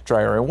expecting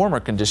drier and warmer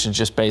conditions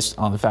just based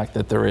on the fact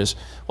that there is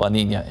La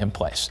Nina in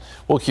place.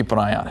 We'll keep an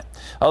eye on it.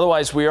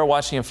 Otherwise, we are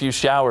watching a few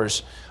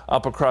showers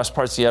up across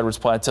parts of the Edwards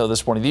Plateau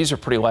this morning. These are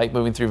pretty light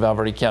moving through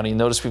Valverde County.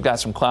 Notice we've got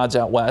some clouds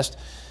out west,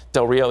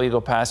 Del Rio, Eagle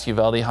Pass,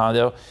 Uvalde,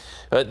 Hondo.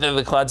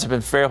 The clouds have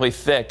been fairly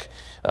thick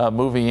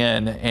moving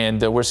in,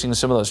 and we're seeing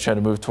some of those try to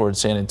move towards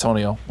San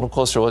Antonio. A little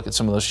closer look at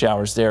some of those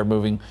showers there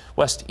moving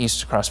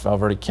west-east across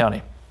Valverde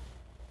County.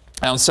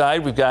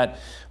 Outside, we've got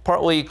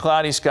partly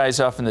cloudy skies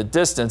off in the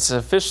distance.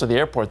 Officially, the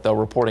airport, though,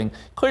 reporting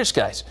clear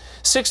skies.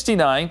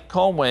 69,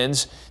 calm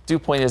winds. Dew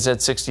point is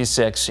at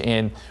 66,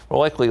 and we're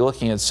likely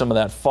looking at some of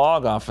that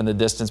fog off in the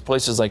distance.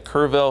 Places like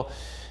Kerrville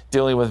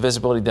dealing with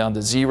visibility down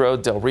to 0,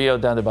 Del Rio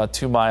down to about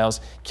 2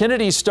 miles.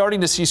 Kennedy's starting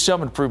to see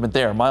some improvement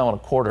there, 1.25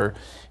 miles,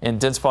 and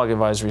dense fog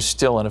advisory is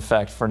still in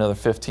effect for another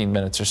 15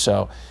 minutes or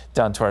so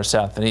down to our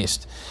south and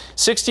east.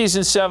 60s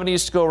and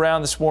 70s to go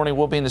around this morning.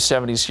 We'll be in the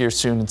 70s here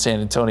soon in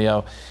San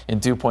Antonio, and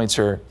dew points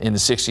are in the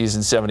 60s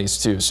and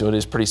 70s too, so it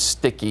is pretty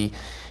sticky.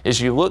 As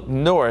you look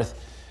north,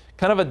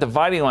 kind of a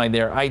dividing line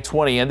there,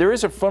 I-20, and there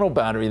is a frontal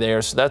boundary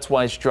there, so that's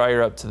why it's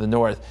drier up to the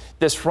north.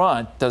 This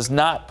front does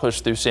not push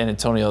through San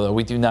Antonio, though.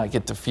 We do not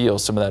get to feel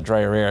some of that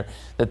drier air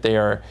that they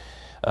are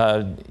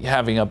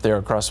having up there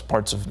across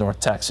parts of North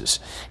Texas.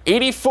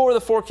 84 the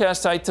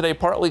forecast height today,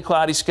 partly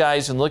cloudy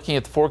skies, and looking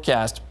at the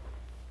forecast,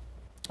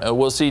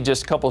 we'll see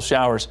just a couple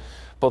showers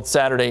both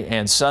Saturday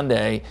and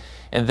Sunday.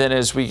 And then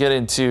as we get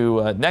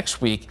into next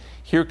week,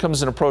 here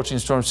comes an approaching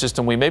storm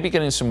system. We may be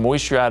getting some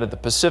moisture out of the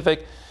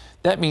Pacific.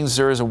 That means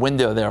there is a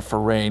window there for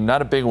rain.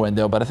 Not a big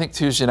window, but I think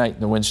Tuesday night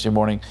and Wednesday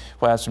morning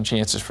we'll have some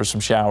chances for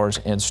some showers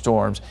and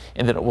storms,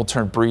 and then it will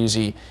turn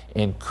breezy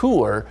and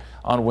cooler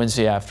on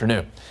Wednesday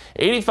afternoon.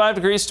 85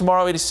 degrees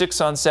tomorrow, 86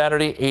 on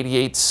Saturday,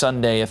 88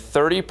 Sunday, a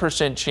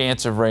 30%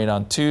 chance of rain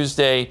on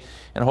Tuesday,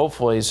 and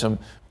hopefully some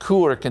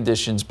cooler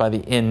conditions by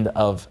the end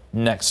of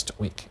next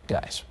week,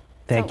 guys.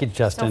 Thank you,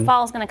 Justin. So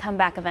fall's going to come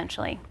back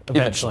eventually.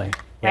 Eventually.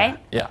 Right?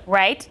 Yeah.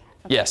 Right?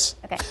 Okay. Yes.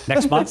 Okay.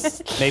 Next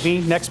month? Maybe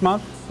next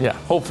month? Yeah,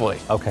 hopefully.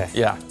 Okay.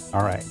 Yeah.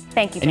 All right.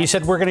 Thank you, And you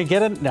said we're going to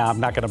get it? No, I'm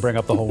not going to bring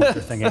up the whole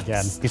winter thing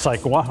again. He's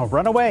like, wow,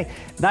 run away.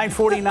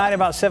 9:49,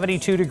 about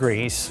 72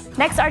 degrees.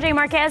 Next, RJ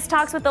Marquez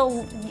talks with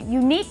a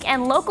unique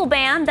and local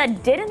band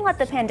that didn't let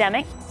the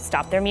pandemic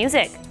stop their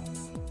music.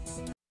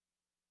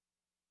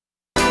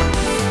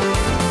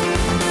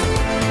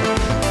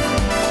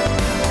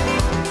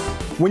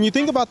 When you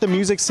think about the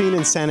music scene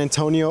in San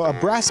Antonio, a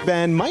brass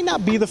band might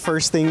not be the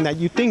first thing that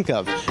you think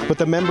of, but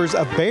the members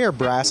of Bear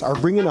Brass are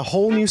bringing a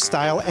whole new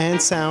style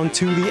and sound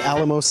to the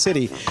Alamo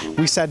City.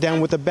 We sat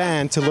down with the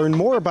band to learn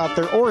more about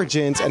their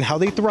origins and how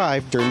they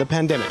thrived during the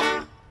pandemic.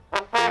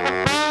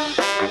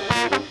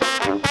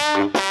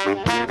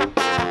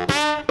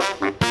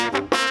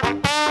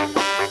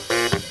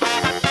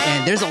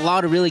 there's a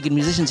lot of really good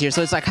musicians here.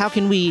 So it's like, how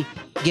can we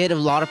get a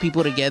lot of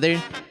people together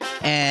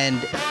and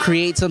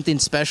create something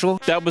special?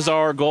 That was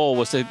our goal,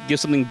 was to give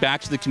something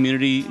back to the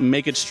community,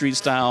 make it street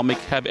style,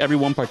 have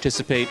everyone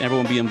participate,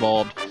 everyone be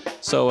involved.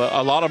 So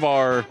a lot of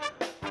our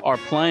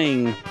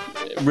playing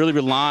really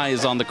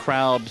relies on the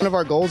crowd. One of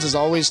our goals is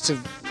always to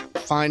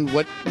find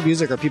what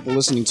music are people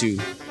listening to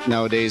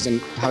nowadays,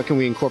 and how can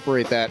we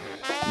incorporate that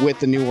with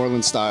the New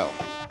Orleans style.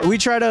 We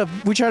try to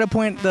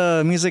point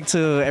the music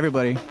to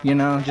everybody, you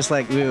know, just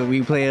like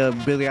we play a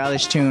Billie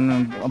Eilish tune,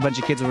 and a bunch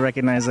of kids will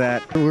recognize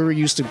that. We were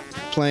used to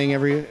playing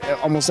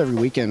almost every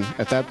weekend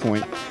at that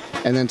point,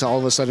 and then to all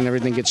of a sudden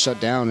everything gets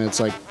shut down, and it's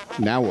like,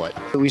 now what?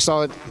 We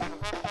saw it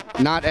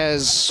not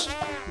as,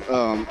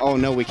 oh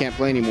no, we can't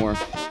play anymore,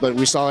 but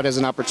we saw it as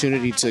an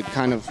opportunity to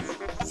kind of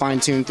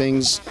fine-tune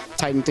things,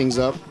 tighten things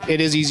up. It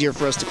is easier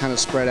for us to kind of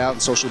spread out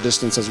and social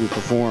distance as we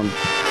perform.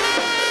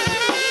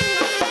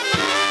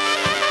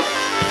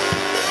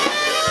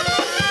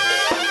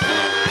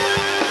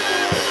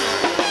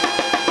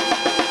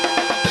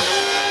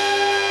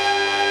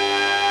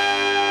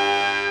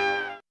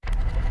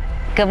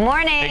 Good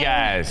morning. Hey,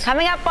 guys.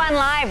 Coming up on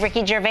Live,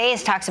 Ricky Gervais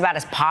talks about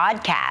his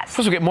podcast. Plus,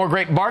 we'll get more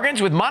great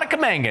bargains with Monica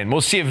Mangan.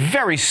 We'll see you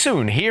very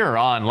soon here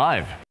on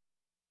Live.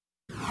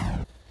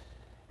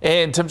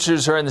 And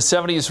temperatures are in the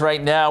 70s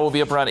right now. We'll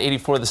be up around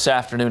 84 this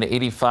afternoon,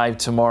 85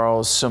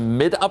 tomorrow. Some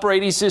mid-upper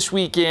 80s this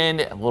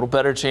weekend. A little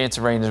better chance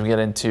of rain as we get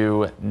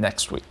into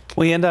next week.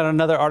 We end on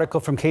another article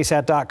from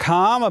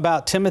KSAT.com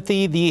about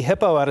Timothy the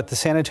hippo out at the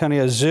San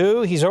Antonio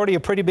Zoo. He's already a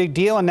pretty big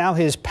deal, and now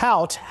his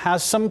pout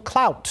has some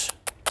clout.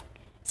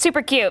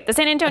 Super cute. The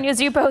San Antonio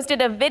Zoo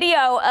posted a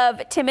video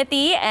of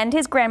Timothy and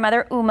his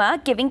grandmother,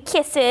 Uma, giving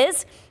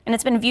kisses, and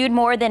it's been viewed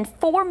more than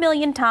 4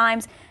 million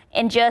times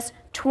in just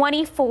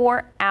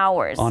 24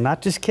 hours. Oh,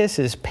 not just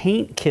kisses,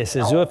 paint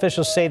kisses. Zoo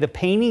officials say the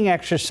painting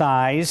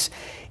exercise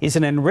is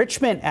an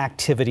enrichment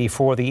activity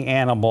for the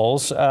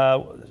animals.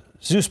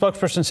 Zoo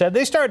spokesperson said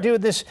they started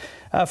doing this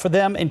for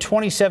them in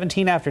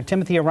 2017 after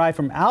Timothy arrived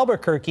from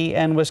Albuquerque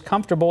and was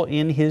comfortable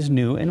in his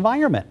new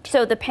environment.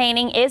 So the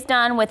painting is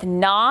done with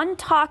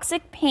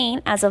non-toxic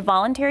paint as a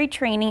voluntary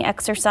training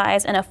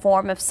exercise and a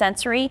form of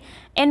sensory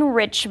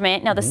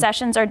enrichment. Now, the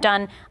sessions are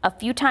done a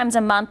few times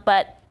a month,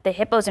 but the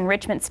hippo's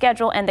enrichment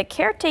schedule and the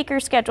caretaker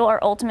schedule are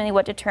ultimately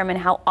what determine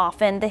how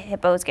often the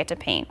hippos get to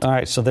paint. All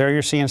right, so there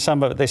you're seeing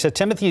some of it. They said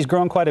Timothy's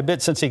grown quite a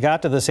bit since he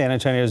got to the San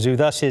Antonio Zoo,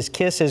 thus his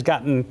kiss has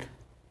gotten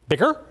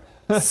bigger.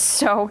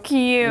 So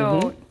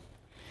cute.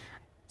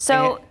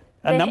 So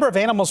a number of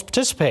animals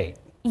participate.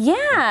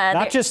 Yeah.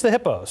 Not just the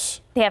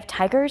hippos. They have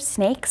tigers,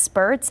 snakes,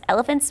 birds,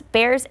 elephants,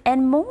 bears,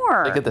 and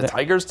more. They get the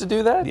tigers to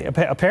do that? Yeah,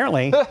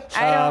 apparently.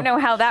 I don't know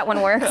how that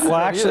one works. Well,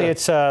 actually,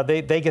 it's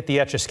they get the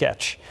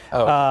Etch-a-Sketch.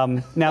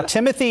 Oh. Now,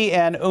 Timothy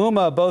and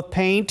Uma both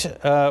paint.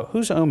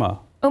 Who's Uma?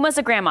 Uma's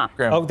a grandma.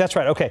 Oh, that's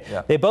right. Okay.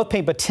 Yeah. They both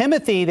paint, but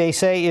Timothy, they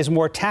say, is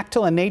more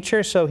tactile in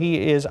nature, so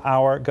he is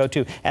our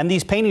go-to. And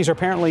these paintings are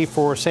apparently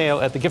for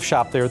sale at the gift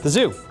shop there at the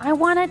zoo. I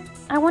want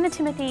a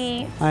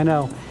Timothy. I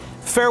know.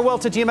 Farewell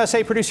to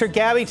GMSA producer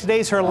Gabby.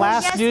 Today's her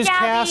last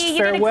newscast. Gabby,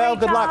 Farewell.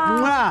 Good luck.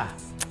 Mwah.